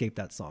not escape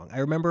that song. I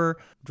remember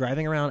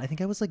driving around, I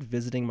think I was like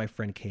visiting my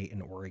friend Kate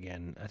in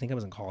Oregon. I think I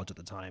was in college at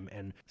the time,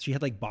 and she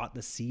had like bought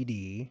the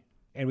CD,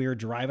 and we were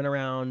driving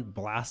around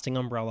blasting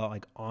Umbrella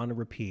like on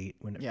repeat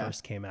when it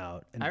first came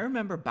out. And I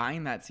remember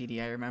buying that CD.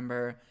 I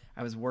remember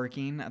I was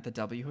working at the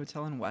W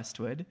Hotel in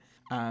Westwood,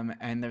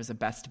 and there's a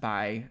Best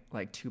Buy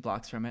like 2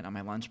 blocks from it. On my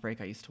lunch break,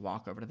 I used to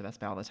walk over to the Best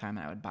Buy all the time,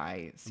 and I would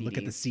buy CDs. Look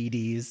at the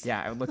CDs.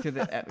 Yeah, I would look through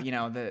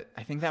the,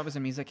 I think that was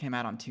when music came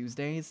out on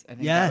Tuesdays. I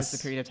think that was the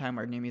period of time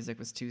where new music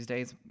was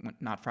Tuesdays,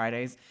 not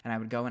Fridays. And I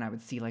would go and I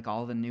would see like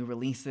all the new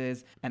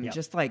releases and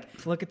just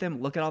like look at them,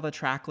 look at all the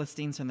track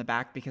listings from the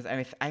back, because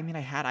I mean,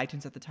 I had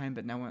iTunes at the time,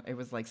 but it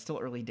was like still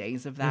early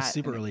days of that. It was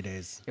super early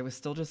days. It was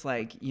still just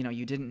like,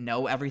 you didn't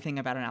know everything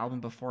about an album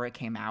before it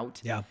came out.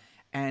 Yeah.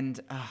 And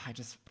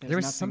there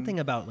was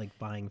something about like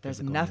buying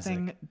physical music. There's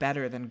nothing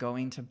better than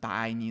going to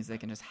buy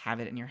music and just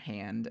have it in your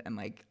hand and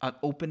like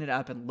open it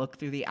up and look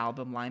through the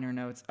album liner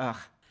notes.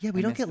 Yeah,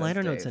 we don't get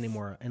liner notes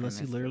anymore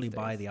unless you literally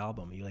buy the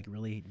album. You like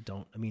really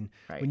don't. I mean,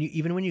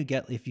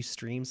 if you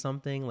stream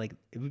something, like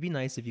it would be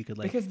nice if you could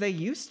like, because they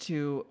used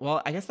to.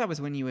 Well, I guess that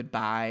was when you would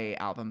buy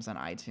albums on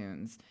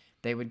iTunes.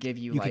 They would give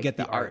you like could get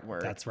the art.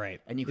 artwork. That's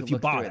right. And you could if you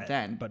look bought through it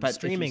then. But if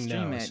streaming, you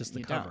stream it's just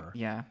the cover. Don't.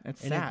 Yeah,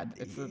 it's and sad.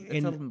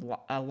 It's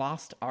a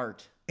lost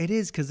art. It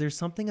is, because there's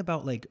something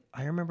about like,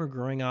 I remember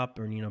growing up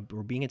or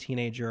being a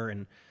teenager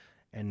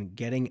and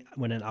getting,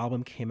 when an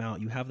album came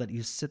out, you have that,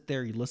 you sit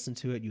there, you listen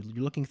to it, you're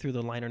looking through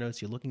the liner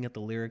notes, you're looking at the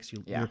lyrics,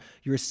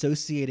 you're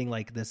associating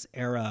like this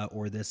era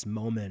or this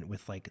moment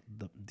with like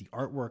the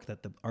artwork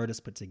that the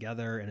artist put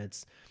together, and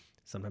it's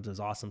sometimes it was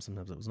awesome,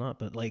 sometimes it was not,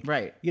 but like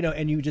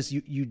and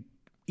you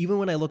even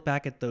when I look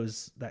back at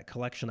that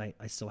collection,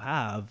 I still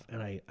have,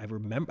 and I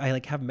remember, I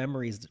like have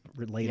memories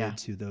related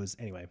to those.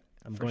 Anyway,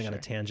 I'm going on a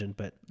tangent,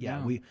 but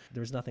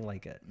there's nothing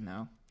like it.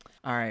 No.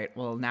 All right.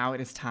 Well, now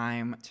it is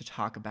time to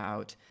talk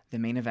about the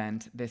main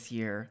event this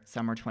year,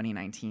 Summer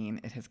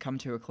 2019. It has come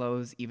to a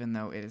close, even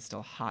though it is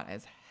still hot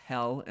as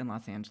hell in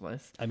Los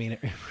Angeles. I mean,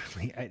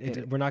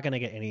 we're not going to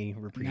get any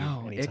reprieve.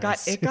 No, it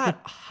got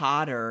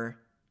hotter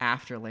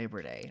after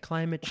Labor Day.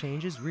 Climate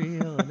change is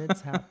real and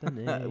it's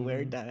happening.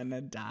 We're gonna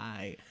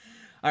die.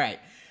 All right.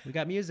 We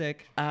got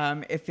music.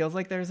 It feels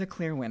like there's a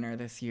clear winner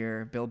this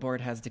year. Billboard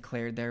has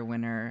declared their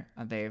winner.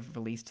 They've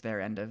released their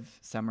end of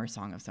summer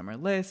song of summer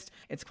list.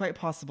 It's quite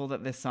possible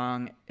that this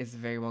song is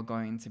very well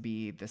going to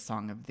be the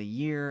song of the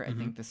year. I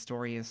think the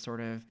story has sort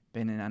of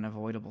been an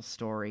unavoidable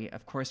story.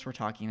 Of course, we're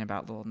talking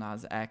about Lil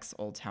Nas X,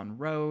 Old Town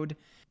Road.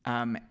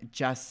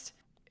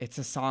 It's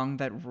a song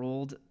that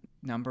ruled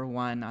number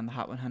 1 on the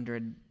Hot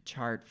 100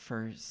 chart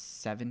for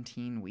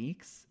 17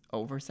 weeks.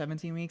 Over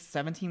 17 weeks.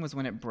 17 was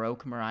when it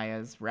broke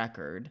Mariah's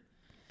record.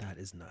 That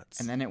is nuts.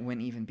 And then it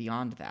went even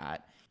beyond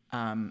that.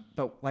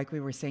 But like we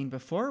were saying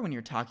before, when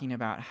you're talking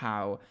about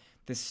how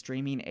this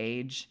streaming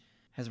age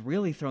has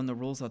really thrown the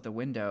rules out the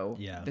window,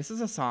 this is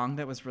a song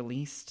that was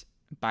released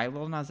by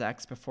Lil Nas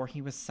X before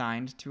he was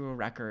signed to a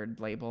record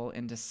label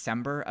in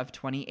December of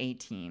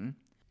 2018.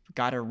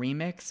 Got a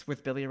remix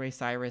with Billy Ray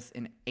Cyrus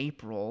in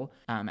April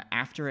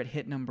after it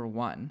hit number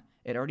 1.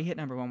 It already hit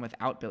number 1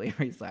 without Billy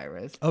Ray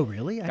Cyrus. Oh,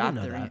 really? I didn't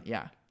know that.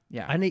 Yeah.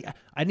 I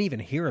didn't even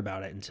hear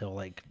about it until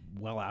like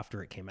well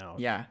after it came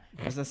out. Yeah.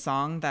 It was a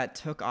song that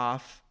took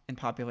off in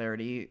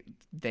popularity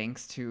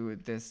thanks to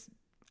this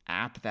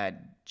app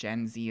that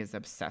Gen Z is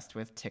obsessed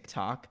with,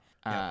 TikTok.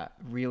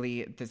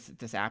 Really,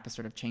 this app is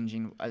sort of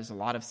changing. There's a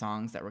lot of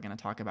songs that we're going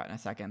to talk about in a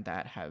second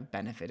that have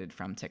benefited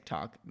from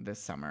TikTok this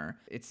summer.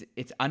 It's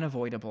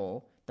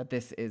unavoidable that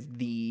this is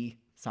the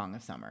song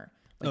of summer.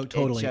 Like,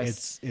 totally.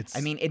 It's.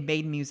 I mean, it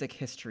made music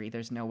history.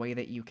 There's no way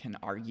that you can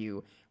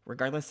argue,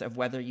 regardless of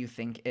whether you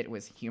think it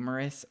was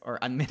humorous or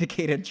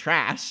unmitigated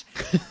trash.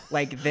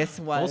 Like, this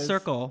was full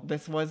circle.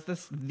 This was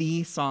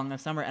the song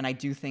of summer, and I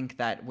do think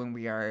that when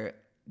we are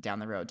down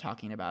the road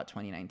talking about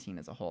 2019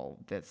 as a whole,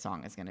 this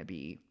song is going to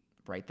be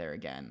right there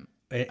again.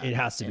 It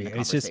has to be.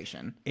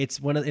 It's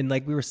one of, and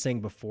like we were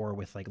saying before,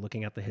 with like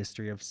looking at the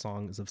history of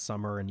songs of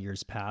summer and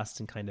years past,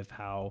 and kind of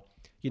how,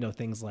 you know,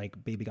 things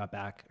like Baby Got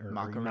Back or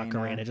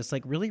Macarena, just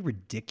like really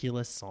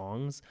ridiculous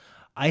songs.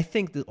 I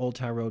think that Old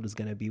Town Road is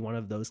going to be one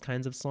of those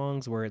kinds of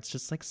songs where it's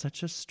just like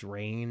such a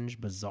strange,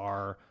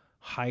 bizarre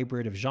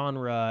hybrid of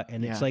genre,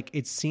 and it's like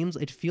it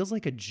feels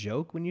like a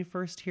joke when you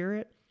first hear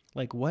it.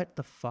 Like, what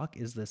the fuck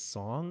is this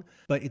song?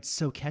 But it's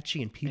so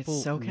catchy, and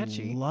people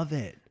love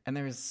it. And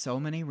there's so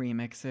many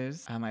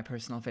remixes. My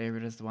personal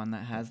favorite is the one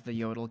that has the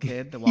Yodel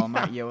Kid, the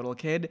Walmart Yodel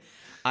Kid.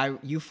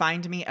 You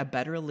find me a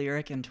better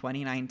lyric in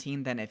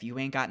 2019 than if you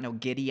ain't got no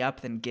giddy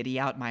up, then giddy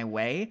out my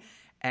way.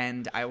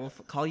 And I will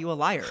call you a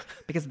liar,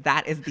 because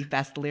that is the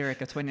best lyric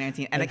of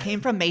 2019. And it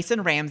came from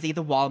Mason Ramsey,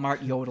 the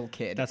Walmart Yodel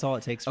Kid. That's all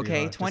it takes for you.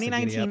 Okay,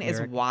 2019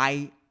 is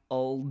wild.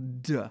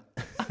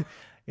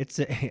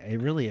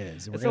 It really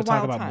is. We're going to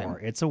talk about more.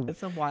 It's a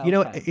wild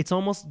time. It's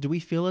almost, do we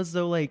feel as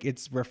though like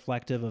it's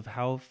reflective of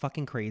how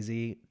fucking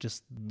crazy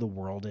just the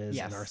world is,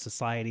 and our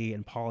society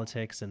and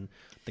politics and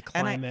the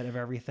climate of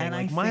everything? And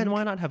like,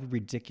 why not have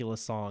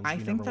ridiculous songs? I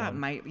think that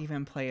might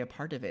even play a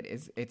part of it.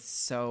 It's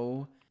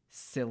so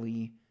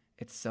silly.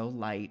 It's so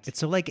light. It's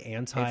so like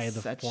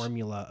the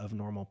formula of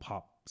normal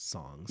pop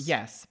songs.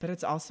 Yes, but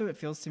it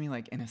feels to me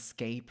like an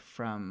escape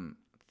from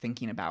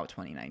thinking about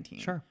 2019.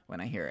 Sure. When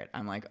I hear it,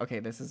 I'm like, okay,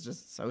 this is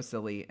just so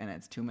silly, and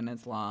it's 2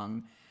 minutes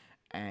long,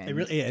 and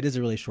it is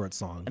a really short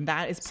song. And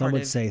that is some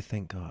would say,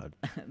 thank God.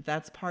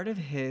 That's part of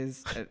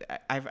his.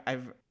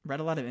 I've read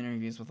a lot of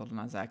interviews with Lil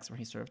Nas X where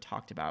he sort of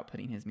talked about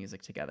putting his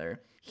music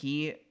together.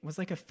 He was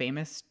like a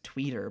famous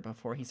tweeter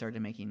before he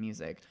started making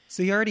music.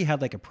 So he already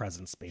had like a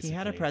presence, basically. He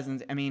had a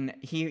presence. I mean,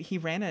 he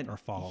ran a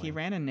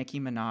Nicki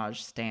Minaj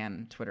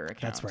stan Twitter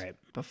account. That's right.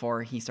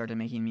 Before he started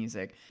making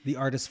music. The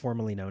artist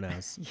formerly known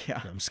as.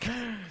 Yeah. No, I'm just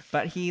kidding.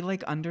 But he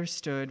like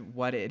understood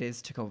what it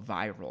is to go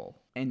viral.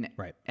 And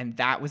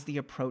that was the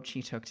approach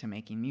he took to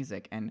making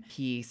music. And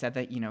he said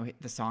that, you know,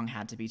 the song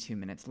had to be 2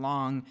 minutes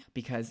long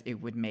because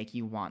it would make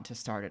you want to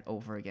start it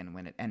over again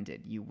when it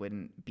ended. You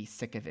wouldn't be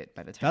sick of it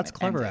by the time That's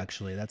clever, ended.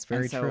 Actually. That's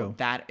very true.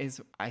 That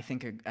is, I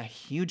think, a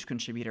huge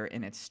contributor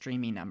in its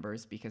streaming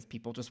numbers, because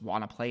people just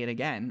want to play it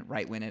again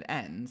right when it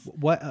ends.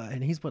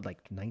 And he's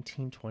like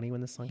 19, 20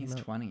 when this song came out?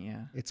 He's 20,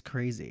 yeah. It's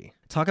crazy.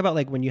 Talk about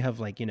like when you have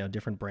like, you know,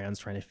 different brands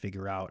trying to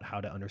figure out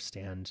how to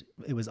understand.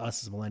 It was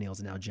us as millennials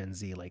and now Gen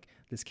Z. Like,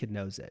 this kid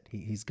knows it.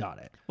 He's got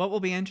it. What will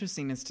be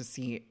interesting is to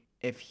see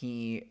if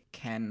he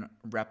can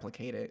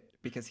replicate it,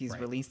 because he's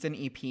released an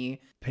EP.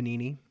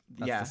 Panini.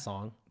 That's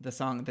the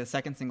song. The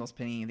second single's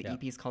Panini. The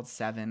EP is called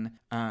Seven.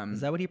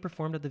 Is that what he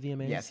performed at the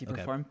VMAs? Yes, he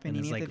performed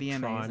Panini at the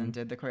VMAs and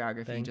did the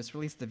choreography. Thing? He just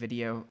released the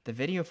video. The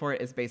video for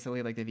it is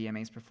basically like the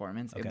VMAs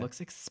performance. Okay. It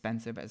looks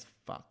expensive as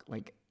fuck.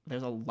 Like,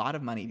 there's a lot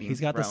of money being He's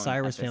got the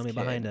Cyrus family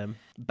behind him.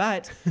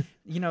 But,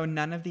 you know,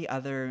 none of the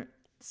other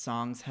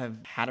songs have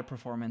had a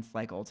performance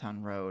like Old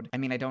Town Road. I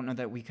mean, I don't know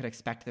that we could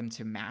expect them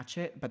to match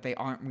it, but they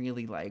aren't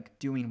really like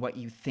doing what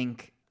you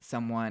think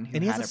someone who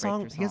had a breakthrough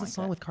song. He has a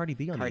song with Cardi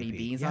B on the EP. Cardi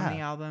B's on the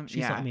album.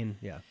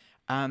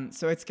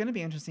 So it's going to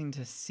be interesting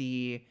to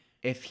see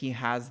if he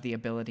has the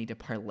ability to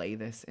parlay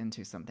this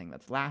into something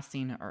that's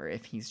lasting, or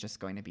if he's just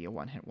going to be a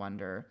one-hit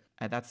wonder.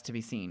 That's to be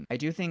seen. I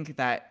do think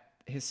that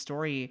his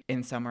story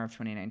in summer of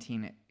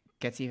 2019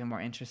 gets even more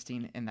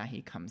interesting in that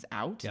he comes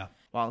out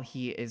while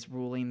he is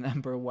ruling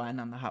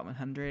 #1 on the Hot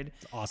 100.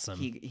 It's awesome.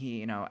 He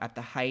you know, at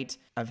the height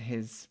of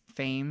his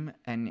fame,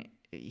 and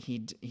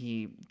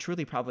he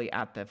truly probably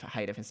at the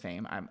height of his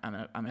fame. I'm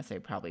gonna say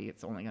probably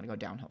it's only gonna go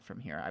downhill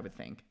from here. I would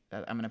think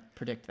that I'm gonna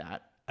predict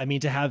that. I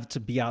mean, to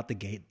be out the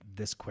gate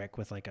this quick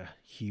with like a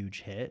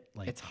huge hit,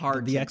 like it's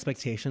hard. The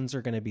expectations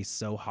are going to be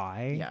so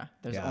high. Yeah,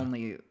 there's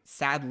only,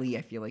 sadly,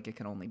 I feel like it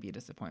can only be a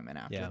disappointment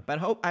after. Yeah. But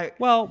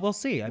we'll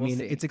see. I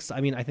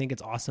mean, I think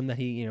it's awesome that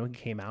he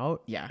came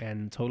out. Yeah.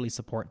 And totally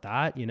support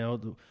that. You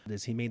know,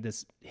 he made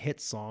this hit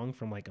song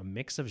from like a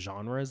mix of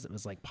genres. It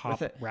was like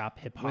pop, rap,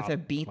 hip hop, with a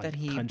beat like that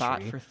he country.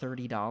 bought for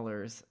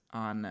 $30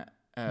 on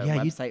a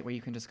website where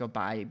you can just go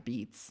buy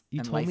beats.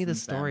 You told me the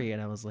story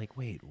and I was like,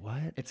 wait,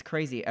 what? It's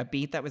crazy. A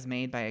beat that was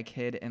made by a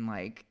kid in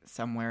like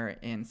somewhere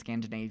in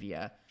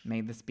Scandinavia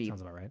made this beat.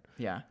 Sounds about right.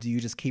 Yeah. Do you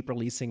just keep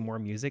releasing more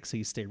music so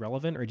you stay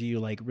relevant, or do you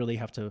like really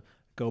have to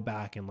go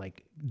back and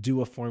like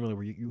do a formula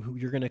where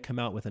you're going to come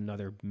out with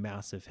another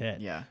massive hit?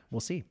 Yeah. We'll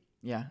see.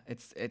 Yeah,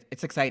 it's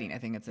exciting. I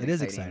think it's an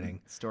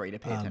exciting story to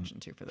pay attention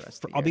to for the rest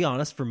of the year. I'll be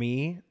honest, for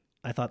me,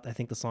 I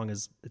think the song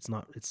it's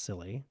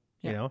silly.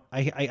 You know,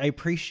 I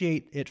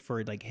appreciate it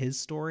for like his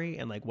story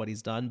and like what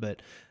he's done,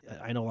 but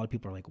I know a lot of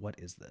people are like, what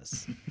is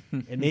this?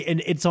 and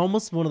it's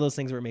almost one of those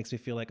things where it makes me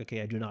feel like,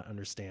 okay, I do not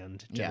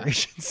understand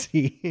Generation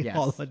C. Yes.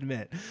 I'll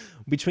admit,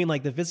 between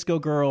like the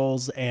Visco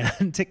girls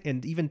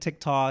and even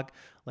TikTok,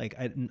 like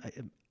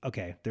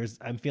okay,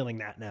 I'm feeling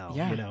that now.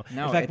 Yeah. You know,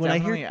 no, in fact, when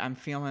I'm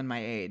feeling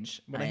my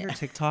age. When I hear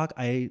TikTok,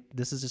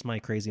 this is just my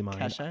crazy mind.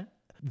 Kesha?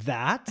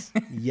 That,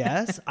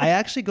 yes. I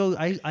actually go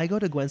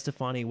to Gwen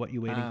Stefani, What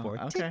You Waiting For?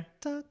 Okay.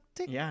 Tick-tock,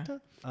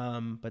 tick-tock.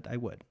 But I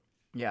would.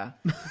 Yeah.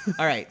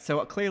 All right.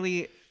 So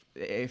clearly,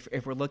 if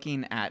we're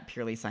looking at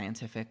purely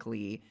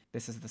scientifically,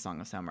 this is the Song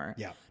of Summer.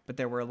 Yeah. But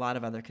there were a lot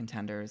of other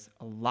contenders,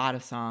 a lot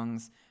of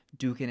songs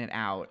duking it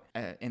out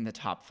in the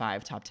top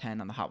 5, top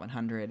 10 on the Hot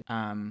 100.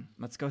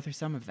 Let's go through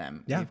some of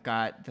them. Yeah. We've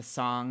got the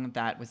song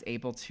that was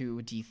able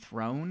to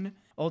dethrone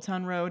Old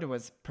Town Road. It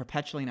was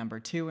perpetually number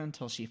 2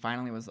 until she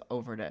finally was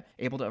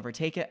able to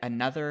overtake it.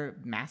 Another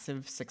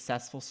massive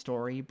successful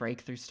story,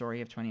 breakthrough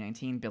story of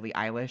 2019, Billie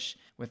Eilish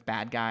with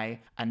Bad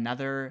Guy.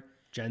 Another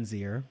Gen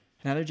Zer.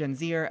 Another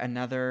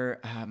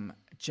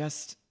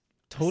just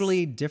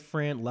totally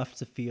different, left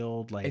to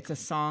field. Like, it's a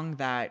song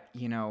that,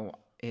 you know,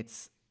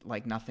 it's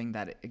like nothing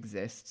that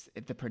exists.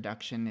 The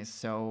production is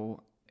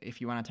so, if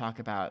you want to talk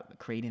about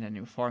creating a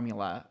new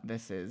formula,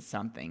 this is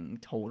something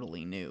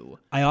totally new.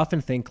 I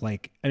often think,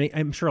 like, I mean,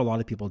 I'm sure a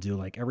lot of people do,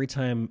 like, every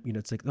time, you know,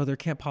 it's like, oh, there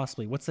can't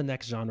possibly, what's the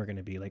next genre going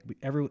to be? Like,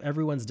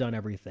 everyone's done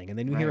everything. And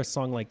then you hear a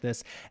song like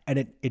this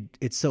and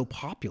it's so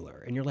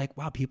popular. And you're like,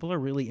 wow, people are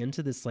really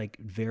into this, like,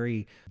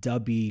 very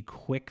dubby,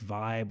 quick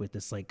vibe with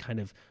this, like, kind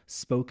of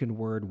spoken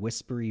word,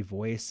 whispery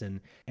voice.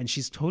 And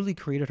she's totally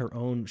created her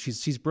own,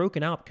 she's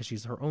broken out because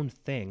she's her own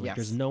thing. Like,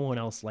 there's no one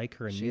else like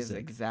her in music. She is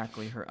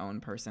exactly her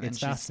own person. It's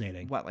fascinating.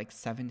 What, like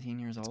 17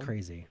 years old? It's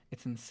crazy.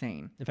 It's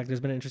insane. In fact, there's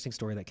been an interesting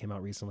story that came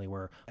out recently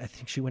where I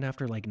think she went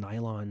after like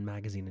Nylon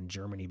magazine in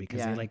Germany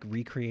because they like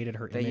recreated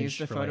her image. They used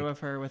a photo of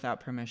her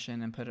without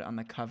permission and put it on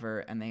the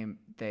cover, and they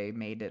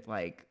made it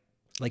like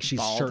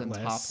she's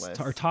shirtless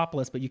or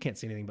topless, but you can't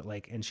see anything. But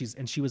like, and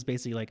she was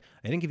basically like,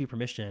 I didn't give you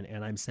permission,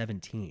 and I'm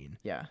 17.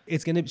 Yeah,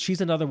 she's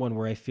another one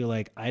where I feel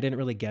like I didn't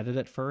really get it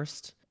at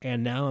first,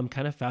 and now I'm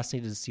kind of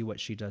fascinated to see what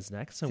she does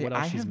next and what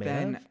else she's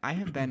made of. I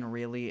have been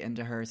really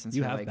into her since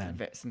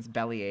since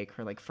Bellyache,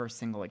 her like first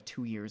single like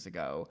 2 years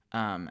ago.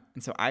 And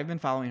so I've been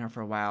following her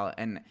for a while.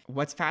 And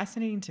what's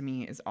fascinating to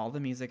me is all the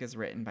music is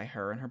written by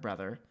her and her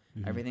brother.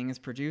 Mm-hmm. Everything is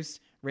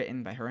produced,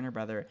 written by her and her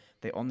brother.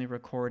 They only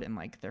record in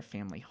like their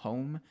family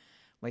home.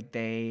 Like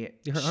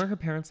aren't her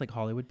parents like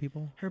Hollywood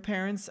people? Her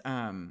parents,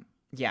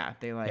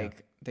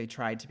 they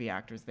tried to be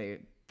actors.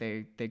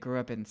 They grew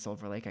up in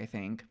Silver Lake, I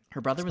think. Her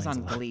brother was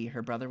on Glee.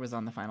 Her brother was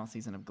on the final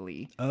season of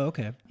Glee. Oh,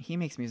 okay. He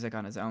makes music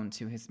on his own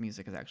too. His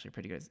music is actually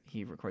pretty good.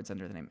 He records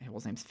under the name,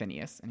 his name's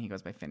Phineas, and he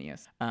goes by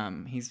Phineas.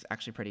 He's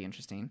actually pretty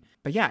interesting.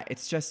 But yeah,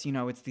 it's just, you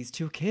know, it's these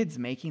two kids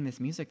making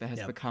this music that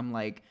has become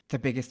like the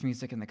biggest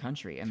music in the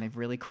country, and they've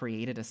really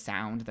created a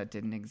sound that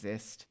didn't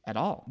exist at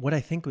all. What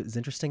I think is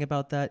interesting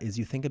about that is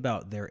you think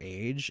about their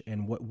age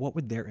and what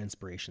would their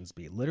inspirations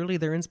be? Literally,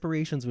 their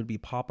inspirations would be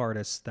pop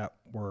artists that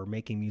were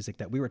making music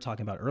that we were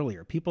talking about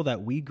earlier. People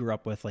that we grew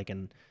up with, like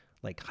in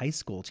like high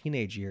school,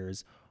 teenage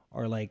years,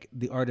 are like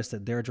the artists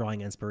that they're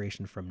drawing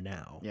inspiration from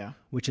now. Yeah,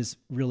 which is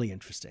really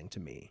interesting to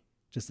me.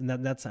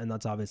 And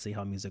that's obviously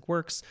how music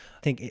works.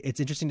 I think it's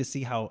interesting to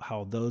see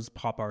how those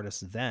pop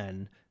artists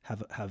then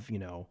have you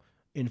know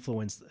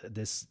influenced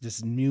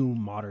this new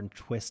modern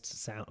twist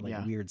sound,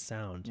 like weird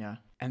sound. Yeah,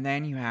 and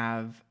then you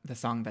have the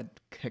song that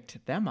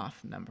kicked them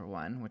off number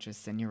 1, which is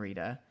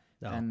Señorita.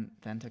 Then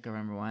took over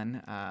number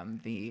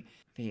 1. The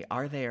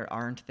are they or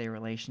aren't they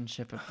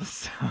relationship of the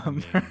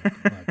summer.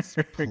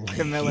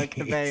 Camila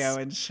Cabello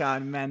and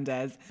Shawn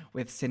Mendes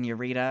with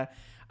Señorita.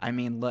 I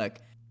mean, look,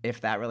 if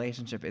that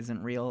relationship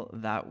isn't real,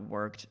 that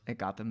worked. It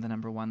got them the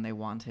number 1 they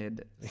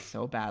wanted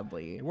so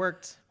badly. It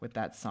worked with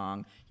that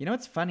song. You know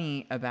what's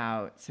funny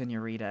about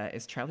Señorita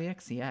is Charli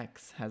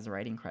XCX has a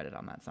writing credit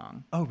on that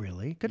song. Oh,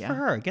 really? Good for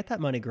her. Get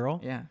that money,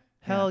 girl. Yeah.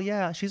 Hell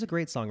yeah. She's a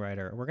great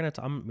songwriter. We're gonna.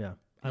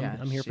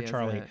 I'm here for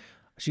Charli.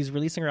 She's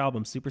releasing her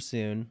album super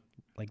soon,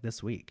 like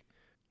this week.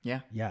 Yeah.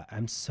 Yeah,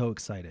 I'm so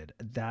excited.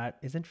 That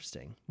is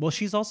interesting. Well,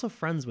 she's also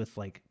friends with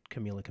like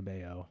Camila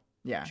Cabello.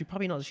 Yeah. She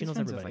probably knows. She knows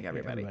everybody. Like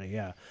everybody.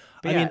 Yeah.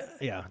 But I mean,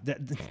 yeah.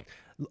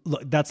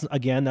 Look, that's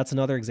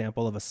another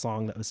example of a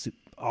song that was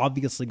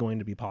obviously going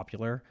to be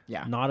popular.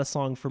 Yeah. Not a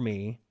song for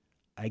me.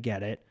 I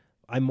get it.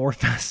 I'm more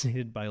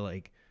fascinated by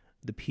like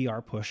the PR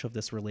push of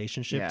this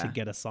relationship to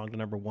get a song to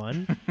number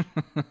 1.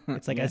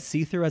 It's like as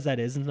see-through as that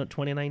is in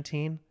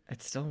 2019.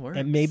 It still works.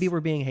 And maybe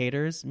we're being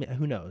haters.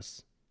 Who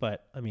knows?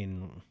 But I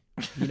mean,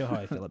 you know how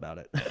I feel about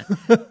it.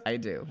 I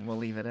do. We'll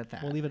leave it at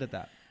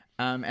that.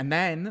 And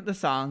then the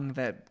song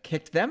that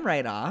kicked them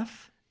right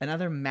off,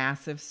 another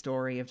massive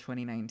story of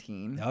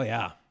 2019. Oh,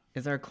 yeah.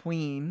 Is our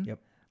queen. Yep.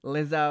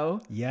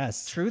 Lizzo.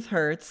 Yes. Truth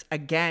Hurts.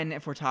 Again,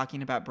 if we're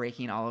talking about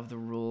breaking all of the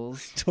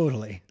rules.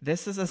 Totally.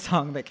 This is a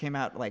song that came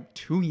out like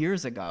 2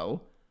 years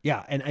ago.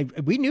 Yeah, and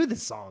we knew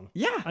this song.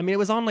 Yeah. I mean, it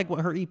was on like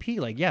her EP.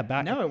 Like, yeah,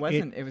 back. No, it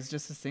wasn't. It was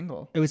just a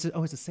single. It was.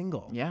 Oh, it's a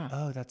single. Yeah.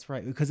 Oh, that's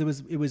right. Because it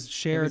was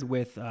shared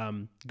with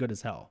Good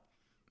as Hell.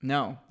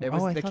 No, it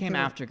was. I They thought came they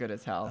were- after Good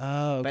as Hell.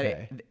 Oh,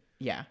 okay. But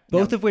yeah.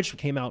 Both no. of which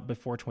came out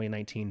before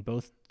 2019.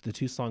 Both the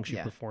two songs she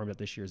Yeah. performed at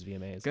this year's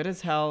VMAs. Good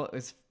as Hell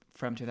is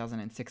from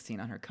 2016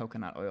 on her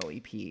Coconut Oil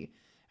EP,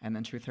 and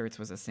then Truth Hurts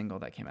was a single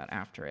that came out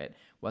after it.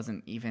 Was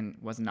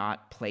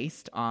not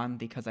placed on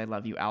the 'Cause I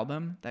Love You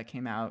album that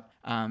came out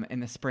in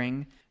the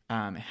spring.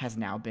 Has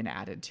now been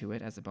added to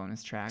it as a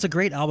bonus track. It's a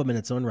great album in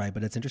its own right,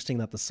 but it's interesting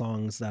that the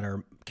songs that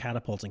are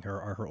catapulting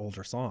her are her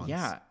older songs.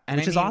 Yeah,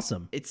 which is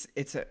awesome. This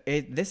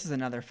is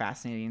another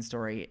fascinating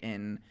story.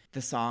 In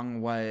the song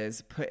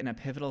was put in a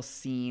pivotal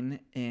scene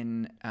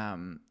in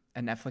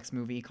a Netflix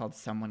movie called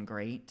Someone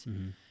Great.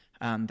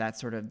 That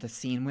sort of the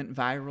scene went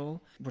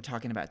viral. We're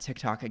talking about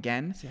TikTok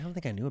again. See, I don't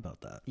think I knew about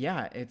that.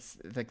 Yeah, it's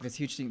like this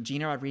huge thing.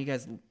 Gina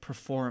Rodriguez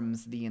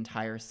performs the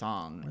entire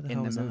song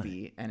in the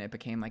movie, and it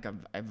became like a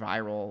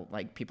viral,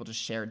 like people just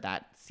shared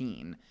that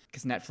scene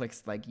because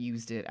Netflix like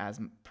used it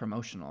as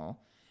promotional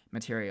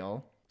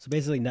material. So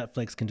basically,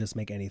 Netflix can just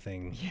make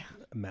anything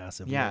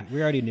massive. Yeah.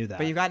 We already knew that.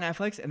 But you've got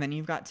Netflix, and then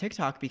you've got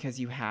TikTok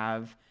because you've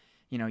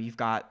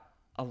got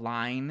a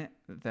line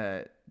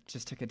that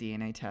just took a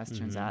DNA test.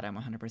 Turns out I'm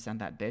 100%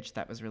 that bitch.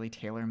 That was really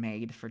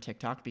tailor-made for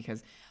TikTok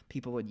because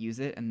people would use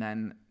it, and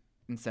then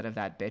instead of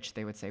that bitch,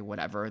 they would say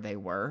whatever they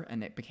were,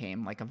 and it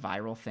became like a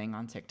viral thing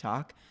on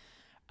TikTok.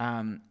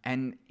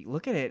 And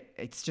look at it.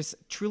 It's just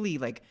truly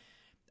like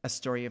a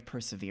story of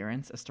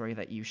perseverance, a story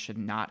that you should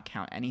not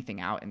count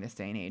anything out in this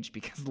day and age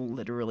because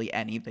literally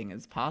anything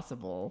is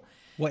possible.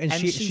 Well, and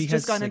she's she just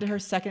has gone into her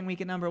second week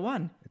at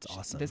 #1. It's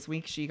awesome. This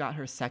week she got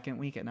her second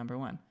week at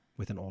 #1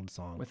 with an old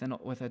song. with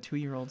a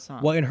 2-year-old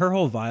song. Well, and her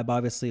whole vibe,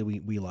 obviously,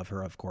 we love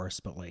her, of course,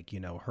 but like, you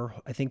know,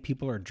 I think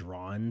people are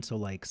drawn to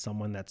like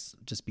someone that's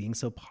just being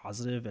so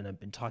positive and have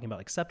been talking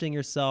about accepting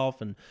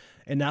yourself and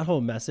that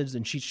whole message.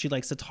 And she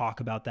likes to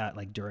talk about that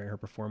like during her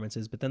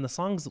performances, but then the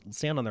songs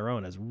stand on their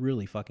own as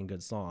really fucking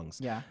good songs.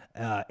 Yeah.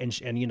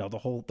 And you know, the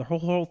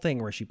whole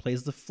thing where she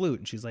plays the flute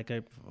and she's like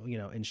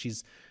and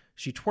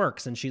she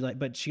twerks and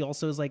but she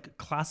also is like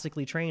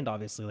classically trained,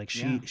 obviously. Like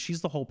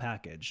she's the whole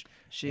package.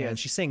 She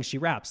sings, she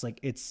raps. Like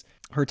it's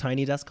her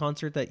Tiny Desk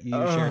concert that you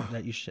shared,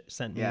 that you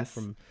sent me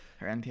from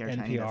her NPR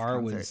Tiny Desk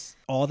concert. Was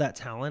all that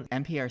talent.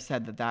 NPR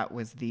said that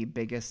was the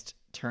biggest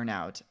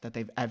turnout that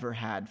they've ever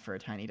had for a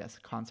Tiny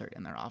Desk concert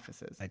in their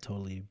offices. I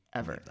totally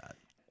believe that.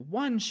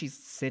 One, she's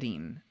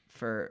sitting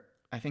for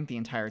I think the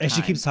entire time. And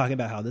she keeps talking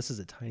about how this is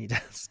a tiny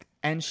desk.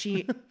 And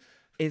she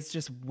is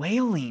just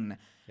wailing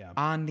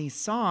on these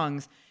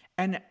songs.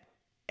 And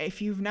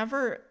if you've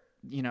never,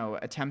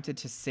 attempted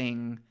to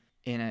sing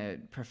in a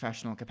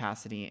professional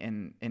capacity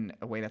in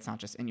a way that's not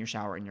just in your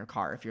shower, in your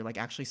car, if you're like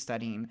actually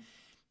studying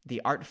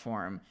the art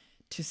form,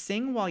 to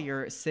sing while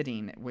you're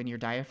sitting when your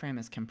diaphragm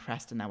is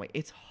compressed in that way,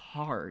 it's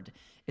hard.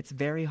 It's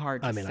very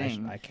hard to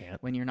sing I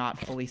can't. when you're not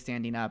fully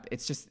standing up.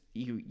 It's just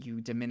you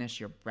diminish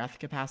your breath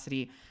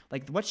capacity.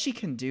 Like what she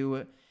can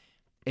do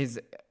is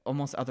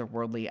almost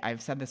otherworldly.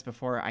 I've said this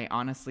before. I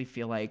honestly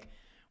feel like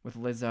with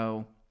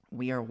Lizzo,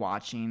 we are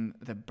watching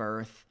the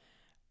birth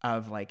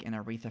of like an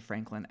Aretha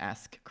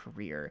Franklin-esque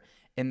career,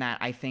 in that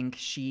I think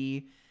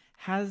she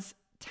has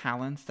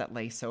talents that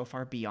lay so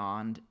far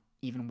beyond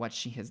even what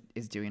she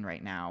is doing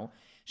right now.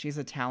 She has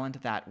a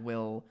talent that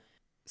will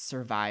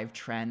survive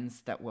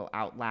trends, that will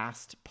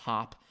outlast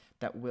pop,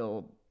 that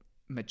will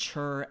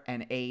mature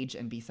and age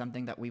and be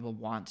something that we will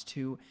want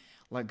to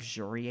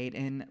luxuriate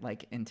in,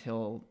 like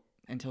until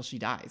she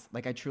dies.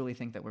 Like I truly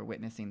think that we're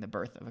witnessing the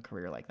birth of a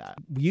career like that.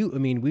 We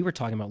were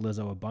talking about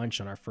Lizzo a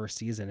bunch on our first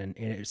season, and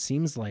it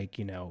seems like,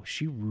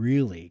 she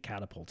really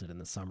catapulted in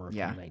the summer of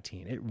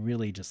 2019. It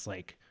really just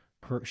like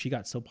she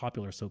got so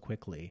popular so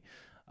quickly.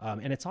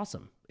 And it's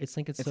awesome. It's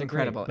so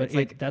incredible. Great, it's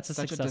like that's a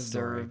such success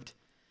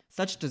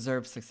such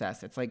deserved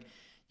success. It's like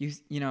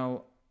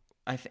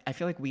I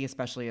feel like we,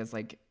 especially as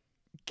like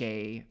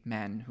gay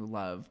men who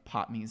love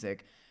pop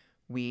music,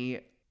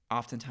 we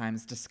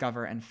oftentimes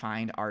discover and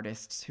find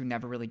artists who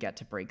never really get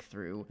to break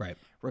through, right,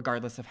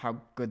 regardless of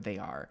how good they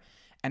are.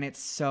 And it's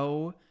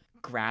so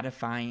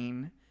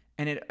gratifying.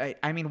 And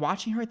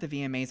watching her at the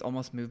VMAs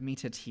almost moved me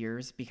to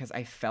tears because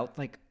I felt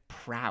like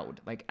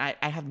proud. Like I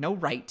have no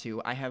right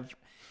to. I have,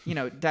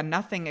 done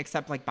nothing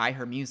except like buy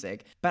her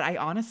music. But I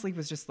honestly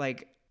was just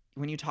like,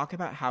 when you talk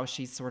about how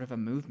she's sort of a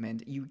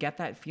movement, you get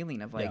that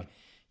feeling of like,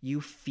 you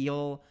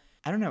feel,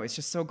 I don't know, it's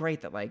just so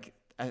great that like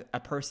a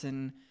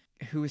person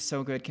who is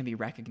so good can be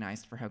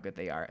recognized for how good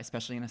they are,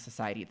 especially in a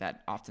society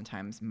that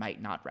oftentimes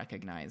might not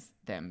recognize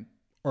them.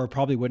 Or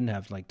probably wouldn't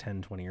have like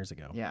 10, 20 years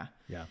ago. Yeah.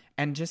 Yeah.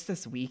 And just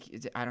this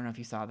week, I don't know if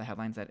you saw the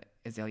headlines that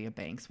Azalea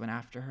Banks went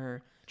after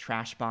her.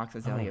 Trash box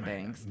Azalea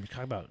Banks.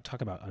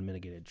 Talk about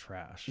unmitigated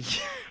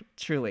trash.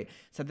 Truly.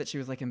 Said that she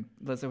was like,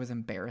 Lizzo was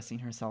embarrassing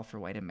herself for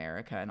white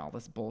America and all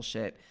this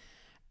bullshit.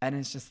 And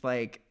it's just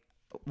like,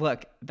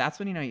 look, that's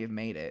when you know you've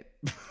made it.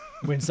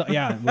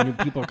 when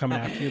people are coming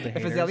after you, the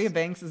haters. If Azalea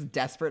Banks is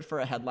desperate for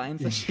a headline,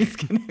 so she's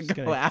gonna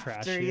go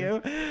after you.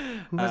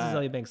 Who has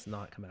Azalea Banks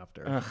not come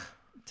after?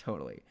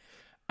 Totally.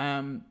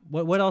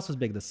 What else was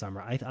big this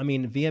summer? I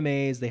mean,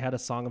 VMAs, they had a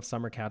Song of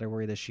Summer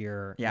category this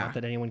year. Yeah. Not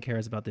that anyone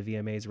cares about the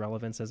VMAs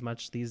relevance as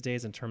much these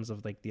days in terms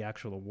of like the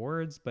actual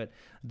awards, but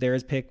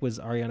theirs pick was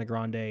Ariana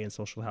Grande and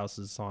Social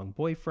House's song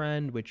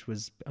Boyfriend, which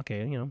was,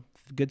 okay, you know,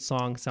 good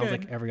song. Sounds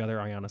like every other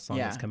Ariana song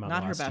that's come out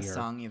last year. Not her best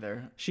song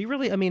either. She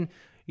really, I mean,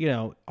 you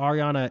know,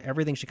 Ariana,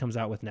 everything she comes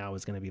out with now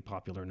is going to be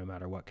popular no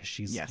matter what, because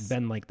she's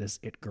been like this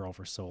it girl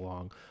for so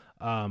long.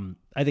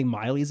 I think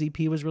Miley's EP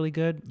was really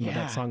good. Yeah.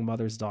 That song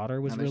Mother's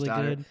Daughter was really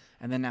good.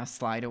 And then now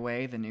Slide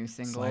Away, the new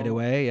single. Slide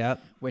Away,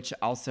 yep. Which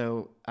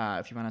also,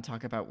 if you want to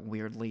talk about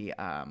weirdly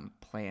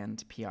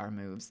planned PR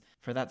moves,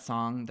 for that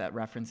song that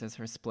references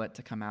her split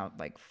to come out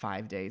like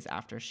 5 days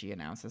after she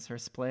announces her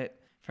split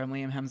from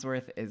Liam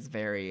Hemsworth is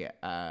very...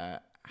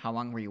 how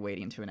long were you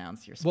waiting to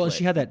announce your split? Well,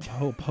 she had that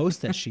whole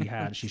post that she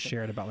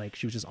shared about like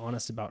she was just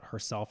honest about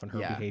herself and her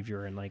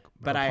behavior and like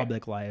her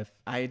public life.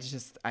 I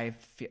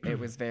feel it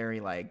was very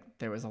like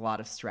there was a lot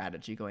of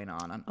strategy going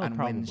on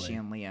when she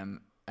and Liam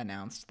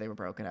announced they were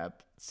broken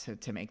up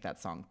to make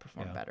that song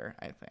perform better.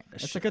 I think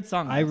it's a good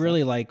song. I'm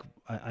really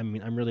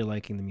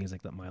liking the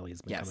music that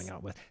Miley's been coming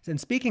out with. And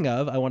speaking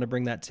of, I want to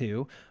bring that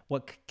too.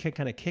 What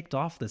kind of kicked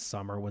off this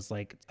summer was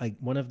like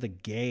one of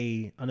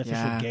the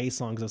unofficial gay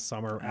songs of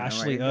summer.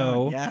 Ashley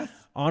O,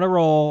 on a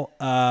roll.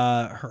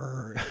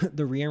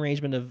 The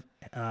rearrangement of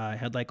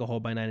Head Like a Hole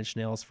by Nine Inch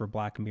Nails for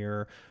Black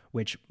Mirror,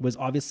 which was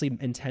obviously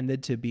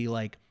intended to be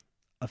like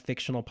a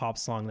fictional pop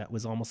song that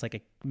was almost like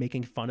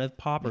making fun of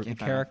pop or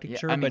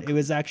caricature, but it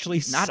was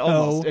actually not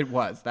almost. It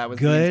was that was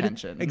good. The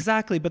intention.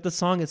 Exactly, but the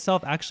song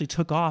itself actually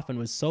took off and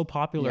was so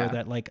popular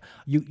that like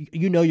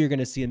you know you're going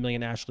to see a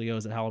million Ashley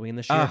O's at Halloween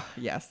this year.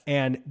 Yes,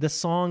 and the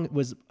song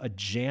was a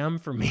jam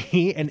for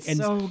me. And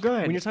so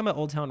good. When you're talking about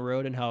Old Town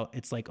Road and how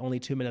it's like only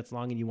 2 minutes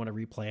long and you want to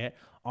replay it,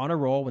 On a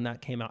Roll, when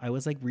that came out, I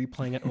was like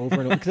replaying it over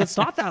and over because it's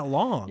not that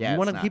long. You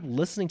want to keep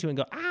listening to it and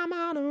go, I'm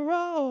on a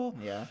roll.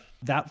 Yeah.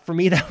 That for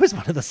me, that was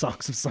one of the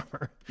songs of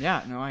summer.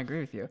 Yeah, no, I agree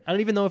with you. I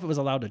don't even know if it was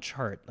allowed to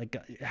chart.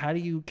 Like, how do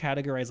you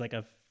categorize like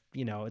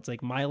it's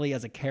like Miley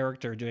as a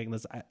character doing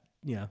this?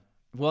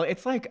 Well,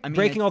 it's like, I mean,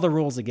 breaking all the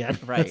rules again.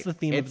 Right. That's the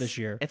theme of this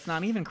year. It's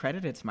not even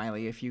credited to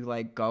Miley. If you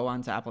like go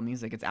onto Apple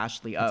Music, it's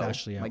Ashley O. It's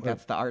Ashley O. Like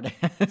that's the artist.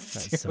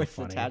 That's so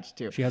funny. Attached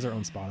to. She has her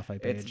own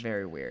Spotify page. It's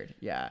very weird.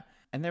 Yeah.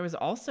 And there was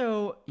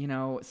also,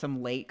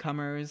 some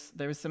latecomers.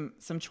 There was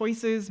some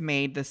choices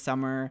made this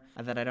summer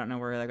that I don't know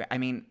where. I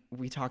mean,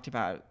 we talked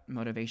about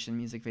Motivation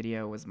music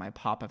video was my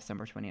pop of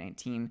summer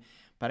 2019,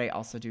 but I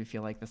also do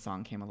feel like the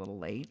song came a little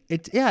late.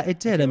 It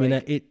did. I mean,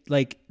 it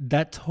like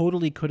that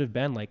totally could have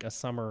been like a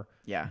summer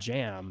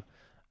jam,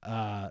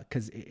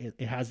 because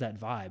it has that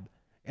vibe.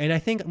 And I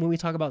think when we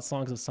talk about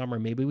songs of summer,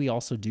 maybe we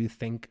also do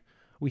think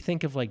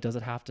of like, does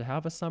it have to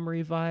have a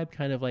summery vibe?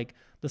 Kind of like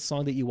the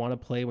song that you want to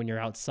play when you're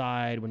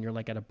outside, when you're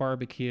like at a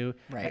barbecue.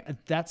 Right.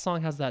 That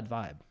song has that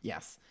vibe.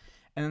 Yes.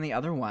 And then the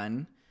other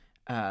one,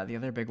 the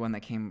other big one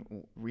that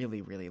came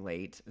really, really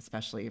late,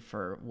 especially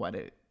for what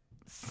it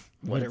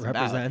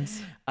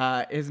represents,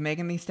 is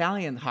Megan Thee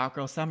Stallion, Hot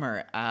Girl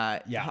Summer.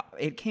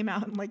 It came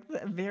out in like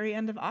the very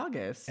end of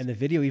August. And the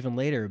video even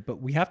later.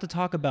 But we have to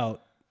talk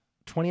about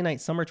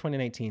summer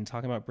 2019,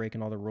 talking about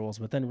breaking all the rules,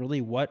 but then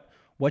really what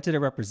did it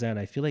represent?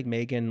 I feel like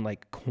Megan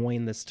like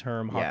coined this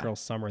term Hot Girl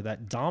Summer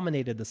that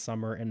dominated the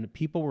summer, and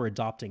people were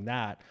adopting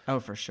that. Oh,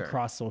 for sure.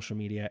 Across social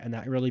media. And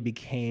that really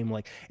became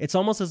like, it's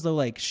almost as though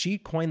like she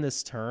coined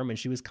this term and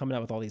she was coming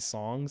out with all these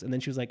songs, and then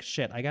she was like,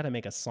 shit, I got to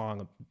make a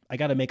song. I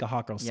got to make a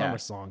Hot Girl Summer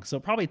song. So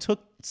it probably took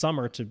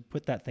summer to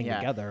put that thing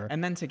together.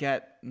 And then to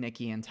get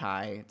Nicki and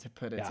Ty to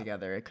put it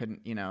together, it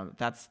couldn't,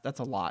 that's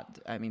a lot.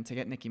 I mean, to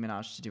get Nicki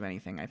Minaj to do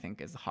anything, I think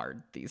is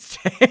hard these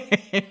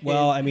days.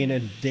 Well, I mean,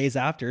 in days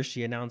after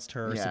she announced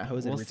her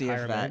supposed we'll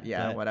retirement. See if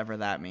that, whatever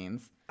that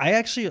means. I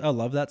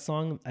love that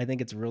song. I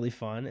think it's really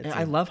fun.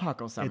 I love Hot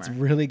Girl Summer. It's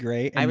really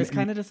great. I was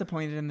kind of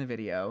disappointed in the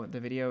video. The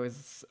video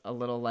is a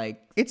little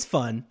like... It's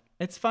fun.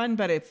 It's fun,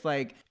 but it's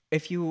like,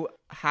 if you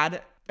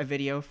had a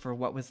video for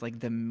what was like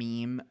the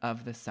meme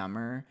of the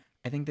summer,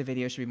 I think the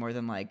video should be more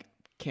than like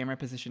camera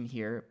position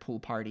here, pool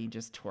party,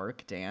 just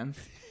twerk, dance.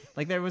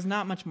 Like there was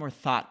not much more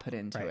thought put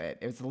into it.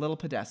 It was a little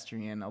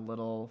pedestrian, a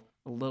little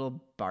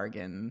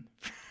bargain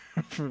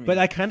for me. But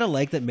I kind of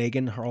like that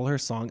Megan, all her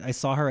songs, I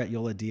saw her at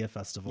Yola Dia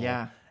Festival.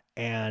 Yeah.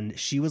 And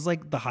she was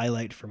like the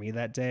highlight for me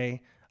that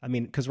day. I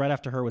mean, because right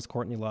after her was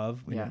Courtney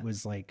Love. And it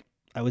was like,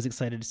 I was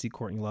excited to see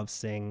Courtney Love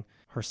sing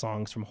her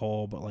songs from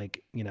Hole, but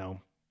like,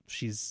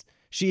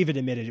 she even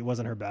admitted it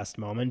wasn't her best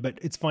moment. But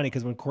it's funny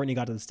because when Courtney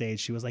got to the stage,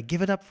 she was like,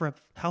 give it up for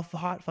how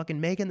hot fucking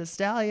Megan Thee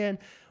Stallion,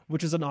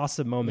 which was an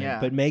awesome moment.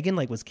 Yeah. But Megan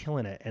like was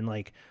killing it. And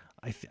like,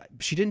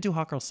 she didn't do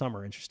Hot Girl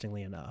Summer,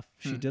 interestingly enough.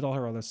 She did all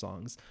her other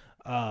songs.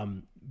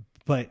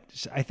 But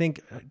I think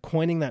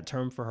coining that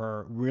term for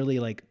her really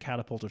like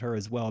catapulted her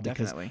as well,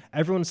 because Definitely.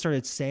 everyone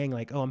started saying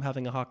like, oh, I'm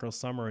having a hot girl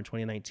summer in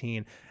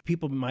 2019.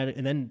 People might,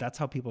 and then that's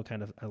how people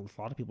a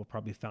lot of people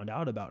probably found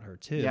out about her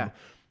too. Yeah.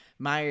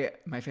 My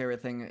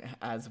favorite thing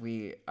as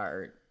we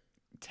are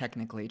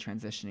technically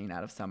transitioning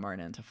out of summer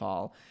and into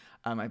fall,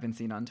 I've been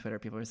seeing on Twitter,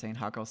 people are saying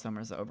hot girl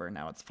summer's over.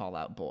 Now it's Fall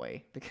Out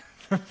Boy.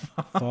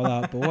 Fall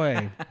Out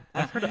Boy.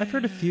 I've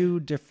heard a few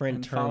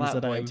different terms Fall Out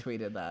that Boy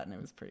tweeted that, and it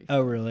was pretty.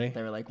 Oh, really?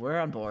 They were like, "We're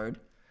on board."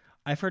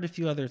 I've heard a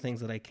few other things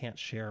that I can't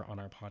share on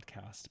our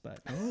podcast, but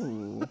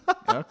oh,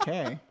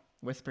 okay.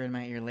 Whisper in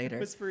my ear later.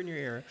 Whisper in your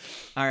ear.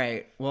 All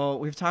right. Well,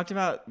 we've talked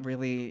about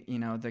really,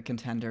 the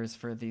contenders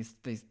for the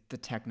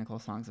technical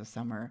songs of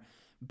summer,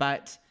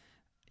 but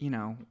we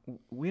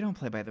don't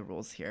play by the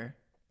rules here.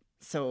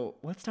 So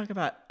let's talk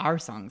about our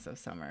songs of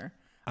summer.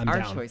 I'm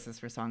our down. Choices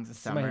for songs of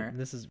summer.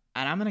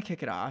 And I'm gonna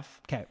kick it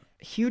off. Okay.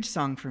 Huge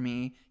song for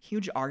me.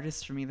 Huge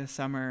artist for me this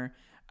summer.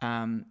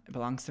 It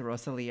belongs to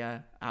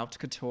Rosalia, Haute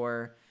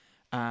Couture.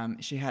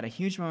 She had a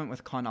huge moment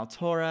with Con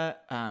Altora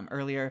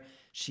earlier.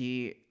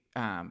 She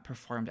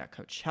performed at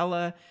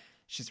Coachella.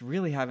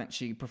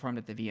 She performed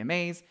at the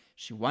VMAs.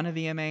 She won a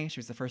VMA. She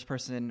was the first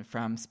person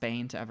from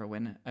Spain to ever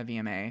win a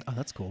VMA. Oh,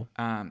 that's cool.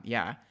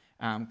 Yeah.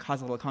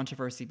 Caused a little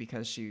controversy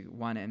because she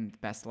won in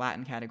Best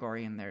Latin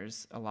category, and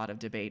there's a lot of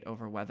debate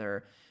over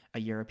whether a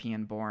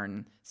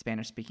European-born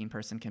Spanish-speaking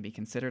person can be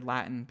considered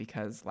Latin,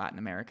 because Latin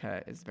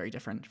America is very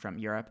different from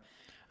Europe.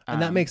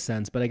 And that makes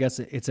sense, but I guess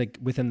it's like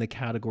within the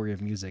category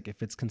of music,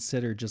 if it's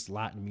considered just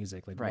Latin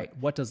music, like right.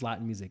 what does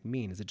Latin music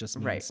mean? Does it just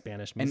mean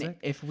Spanish music? And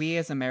if we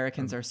as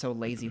Americans are so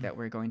lazy that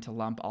we're going to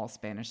lump all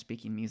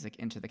Spanish-speaking music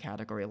into the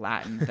category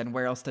Latin, then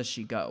where else does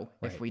she go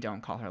if we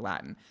don't call her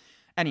Latin?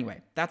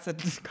 Anyway, that's a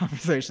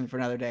conversation for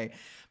another day.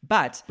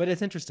 But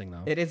it's interesting,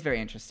 though. It is very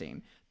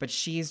interesting. But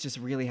she's just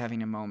really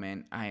having a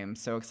moment. I am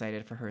so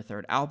excited for her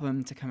third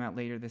album to come out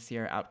later this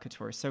year. Haute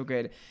Couture is so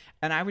good.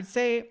 And I would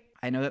say,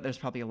 I know that there's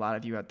probably a lot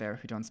of you out there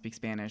who don't speak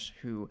Spanish,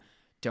 who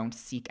don't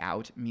seek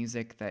out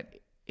music that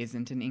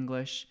isn't in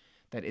English,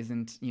 that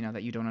isn't,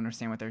 that you don't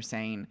understand what they're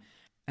saying.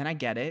 And I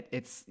get it.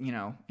 It's,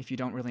 if you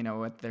don't really know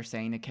what they're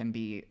saying,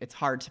 it's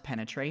hard to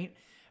penetrate.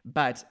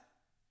 But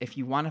if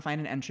you want to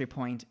find an entry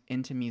point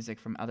into music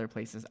from other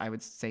places, I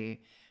would say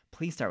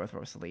please start with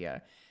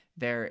Rosalia.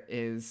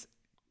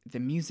 The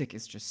music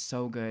is just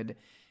so good,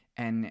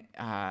 and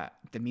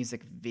the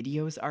music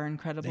videos are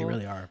incredible. They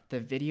really are.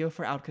 The video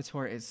for Haute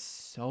Couture is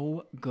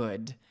so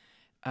good,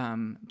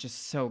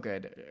 just so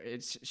good.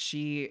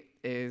 She's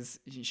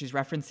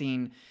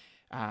referencing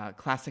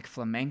classic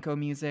flamenco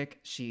music.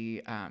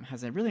 She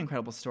has a really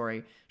incredible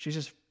story. She's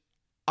just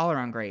all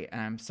around great,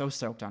 and I'm so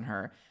stoked on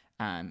her.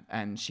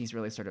 And she's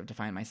really sort of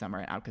defined my summer,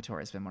 and Haute Couture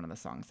has been one of the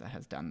songs that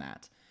has done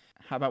that.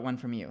 How about one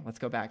from you? Let's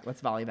go back.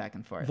 Let's volley back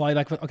and forth.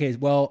 Okay,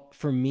 well,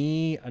 for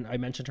me, and I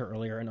mentioned her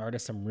earlier, an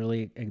artist I'm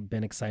really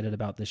been excited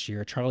about this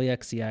year, Charli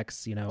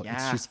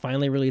XCX. She's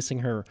finally releasing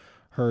her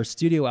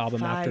studio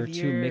album after 2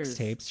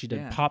 mixtapes. She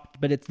did Pop,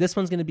 but this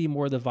one's going to be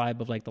more the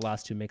vibe of like the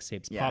last 2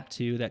 mixtapes. Yeah. Pop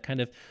 2, that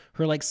kind of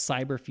her like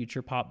cyber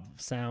future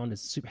pop sound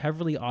is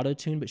heavily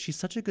auto-tuned, but she's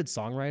such a good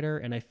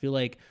songwriter, and I feel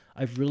like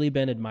I've really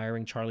been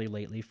admiring Charli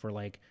lately for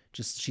like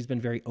she's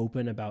been very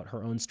open about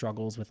her own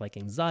struggles with like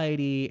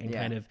anxiety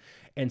and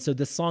and so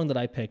this song that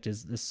I picked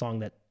is this song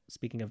that,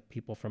 speaking of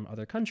people from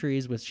other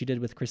countries, she did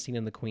with Christine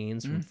and the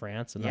Queens from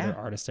France, another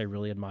artist I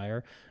really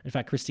admire. In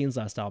fact, Christine's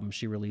last album,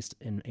 she released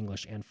in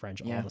English and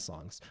French, all the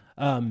songs.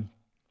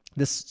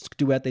 This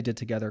duet they did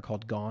together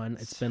called Gone.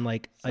 It's been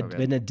like, I've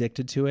been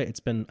addicted to it.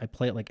 I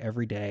play it like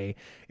every day.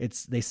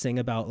 They sing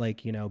about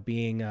like,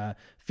 being,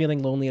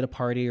 feeling lonely at a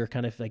party, or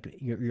kind of like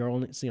your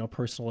own,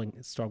 personal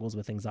struggles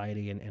with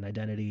anxiety and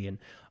identity.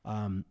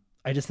 And,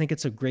 I just think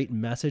it's a great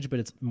message, but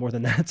it's more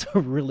than that. It's a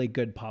really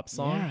good pop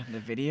song. Yeah, the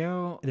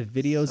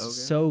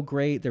video's so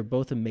great. They're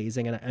both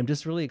amazing. And I'm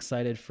just really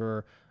excited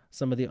for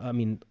some of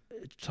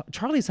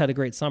Charli's had a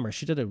great summer.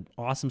 She did an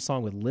awesome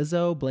song with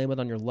Lizzo, Blame It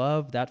On Your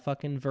Love. That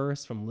fucking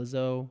verse from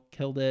Lizzo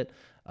killed it.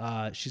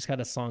 She's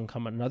got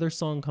another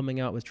song coming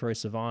out with Troye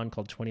Sivan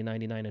called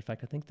 2099. In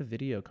fact, I think the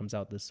video comes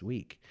out this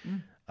week.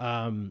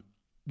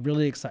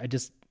 Really excited.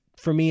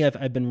 For me,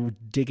 I've been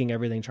digging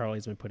everything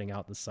Charli's been putting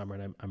out this summer,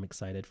 and I'm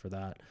excited for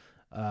that.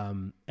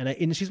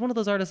 And she's one of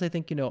those artists, I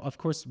think, of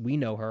course we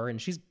know her and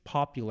she's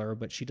popular,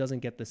 but she doesn't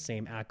get the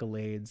same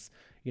accolades.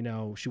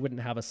 She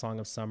wouldn't have a song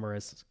of summer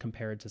as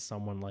compared to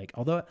someone like,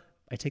 although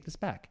I take this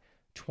back,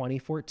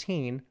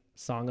 2014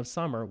 song of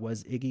summer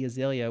was Iggy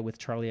Azalea with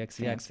Charli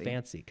XCX,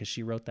 Fancy, because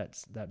she wrote that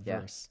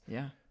verse.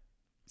 Yeah.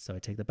 So I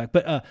take that back.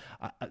 But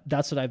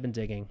that's what I've been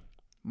digging.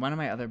 One of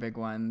my other big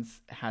ones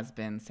has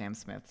been Sam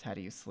Smith's How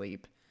Do You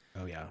Sleep?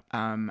 Oh, yeah.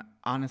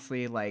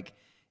 Honestly, like,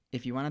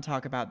 if you want to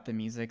talk about the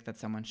music that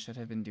someone should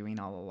have been doing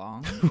all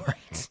along,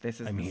 right. This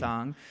is the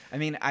song.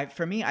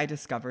 I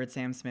discovered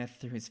Sam Smith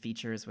through his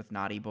features with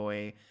Naughty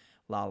Boy,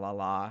 La La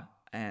La,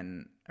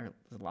 or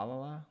La La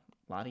La?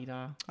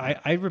 La-Di-Da?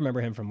 I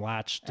remember him from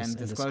Latch. And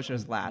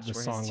Disclosure's Latch,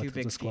 were his 2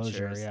 big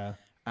features. Yeah.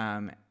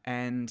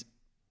 And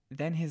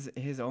then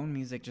his own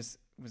music just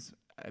was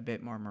a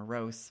bit more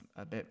morose,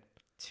 a bit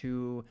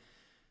too.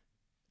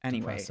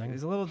 Anyway, Depressing. it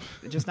was a little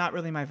just not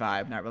really my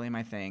vibe, not really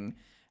my thing.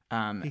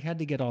 He had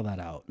to get all that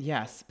out.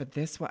 Yes, but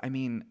this one, I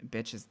mean,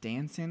 bitch is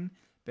dancing.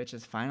 Bitch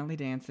is finally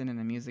dancing in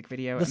the music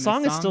video. The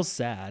song is still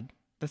sad.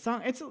 The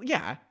song, it's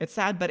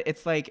sad, but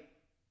it's like,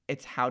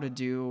 it's how to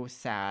do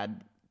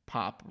sad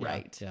pop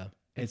right. Yeah.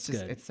 It's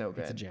just, it's so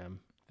good. It's a jam.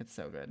 It's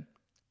so good.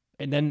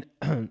 And then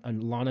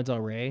Lana Del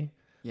Rey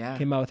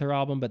came out with her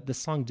album, but this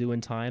song "Do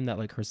in Time," that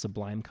like her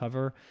Sublime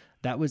cover,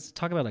 that was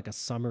talk about like a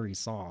summery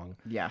song.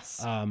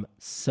 Yes.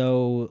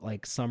 So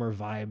like summer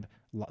vibe,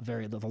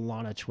 very the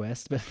Lana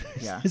twist. But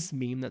there's this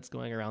meme that's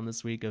going around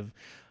this week of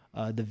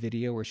the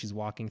video where she's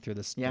walking through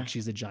the like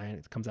she's a giant.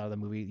 It comes out of the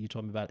movie you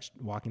told me about,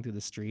 walking through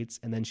the streets,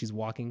 and then she's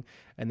walking,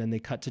 and then they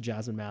cut to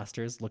Jasmine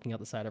Masters looking out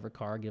the side of her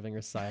car, giving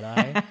her side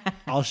eye.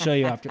 I'll show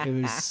you after.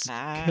 It was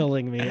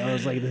killing me. I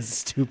was like, this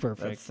is too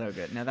perfect. That's so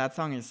good. Now that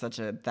song is such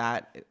a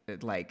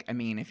like, I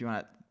mean, if you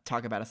want to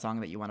talk about a song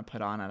that you want to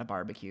put on at a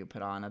barbecue,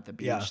 put on at the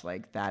beach,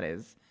 like that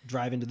is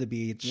driving to the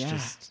beach,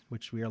 just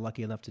which we are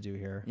lucky enough to do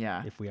here.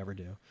 Yeah, if we ever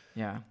do.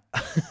 Yeah.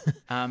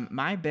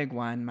 My big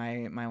one,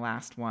 my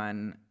last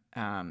one.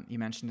 You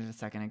mentioned it a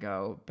second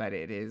ago, but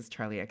it is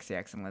Charli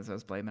XCX and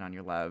Lizzo's "Blame It on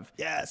Your Love."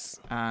 Yes.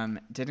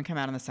 Didn't come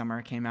out in the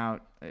summer. Came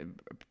out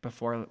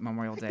before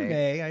Memorial Day.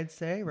 May, I'd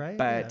say, right?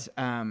 But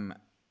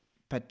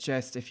but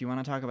just if you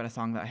want to talk about a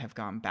song that I have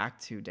gone back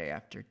to day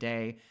after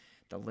day,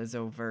 the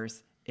Lizzo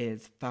verse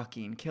is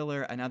fucking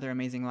killer. Another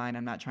amazing line.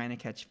 I'm not trying to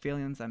catch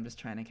feelings. I'm just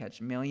trying to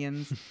catch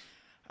millions.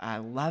 I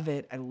love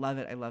it. I love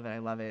it. I love it. I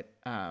love it.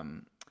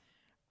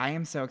 I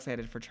am so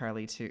excited for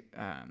Charli to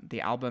the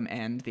album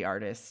and the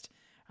artist.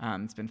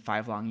 It's been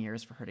 5 long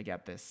years for her to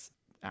get this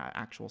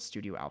actual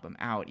studio album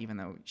out, even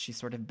though she's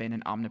sort of been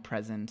an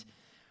omnipresent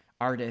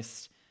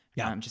artist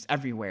just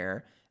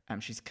everywhere.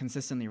 She's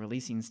consistently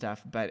releasing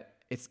stuff, but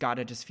it's got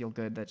to just feel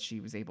good that she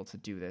was able to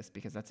do this,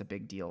 because that's a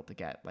big deal to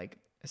get like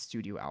a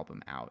studio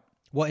album out.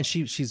 Well, and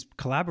she's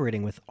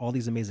collaborating with all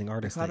these amazing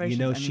artists that, you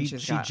know, she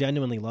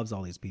genuinely loves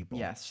all these people.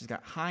 Yes, she's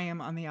got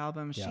Haim on the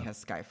album. She has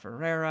Sky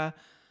Ferreira.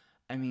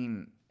 I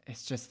mean,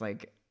 it's just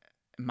like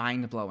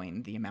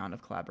mind-blowing the amount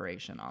of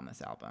collaboration on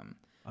this album.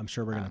 I'm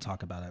sure we're going to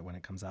talk about it when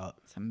it comes out.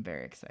 So I'm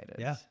very excited.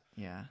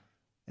 Yeah.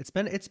 It's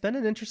been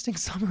an interesting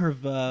summer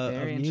of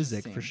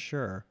music for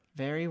sure.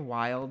 Very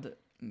wild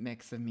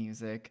mix of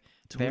music.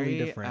 Totally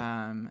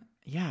different.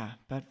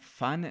 But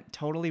fun.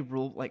 Totally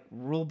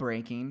rule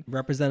breaking.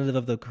 Representative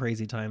of the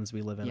crazy times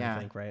we live in. I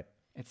think, right?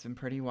 It's been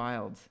pretty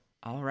wild.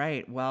 All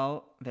right.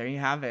 Well, there you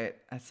have it.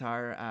 That's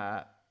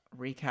our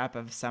recap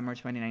of summer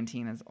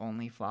 2019 as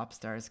only flop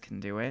stars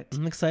can do it.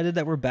 I'm excited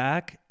that we're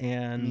back,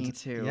 and me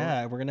too.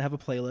 Yeah, we're gonna have a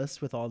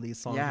playlist with all these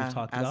songs we've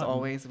talked about. As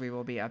always, we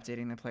will be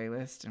updating the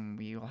playlist, and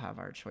we will have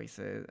our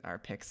choices, our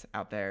picks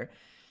out there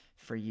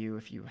for you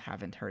if you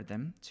haven't heard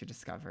them to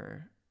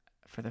discover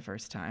for the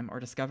first time, or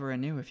discover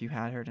anew if you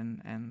had heard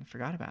and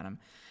forgot about them.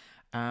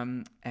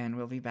 And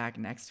we'll be back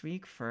next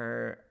week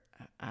for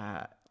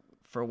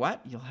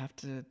what? You'll have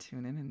to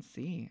tune in and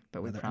see.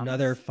 But we promise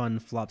another fun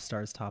flop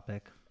stars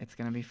topic. It's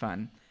going to be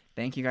fun.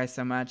 Thank you guys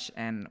so much,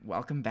 and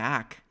welcome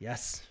back.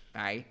 Yes.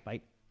 Bye.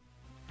 Bye.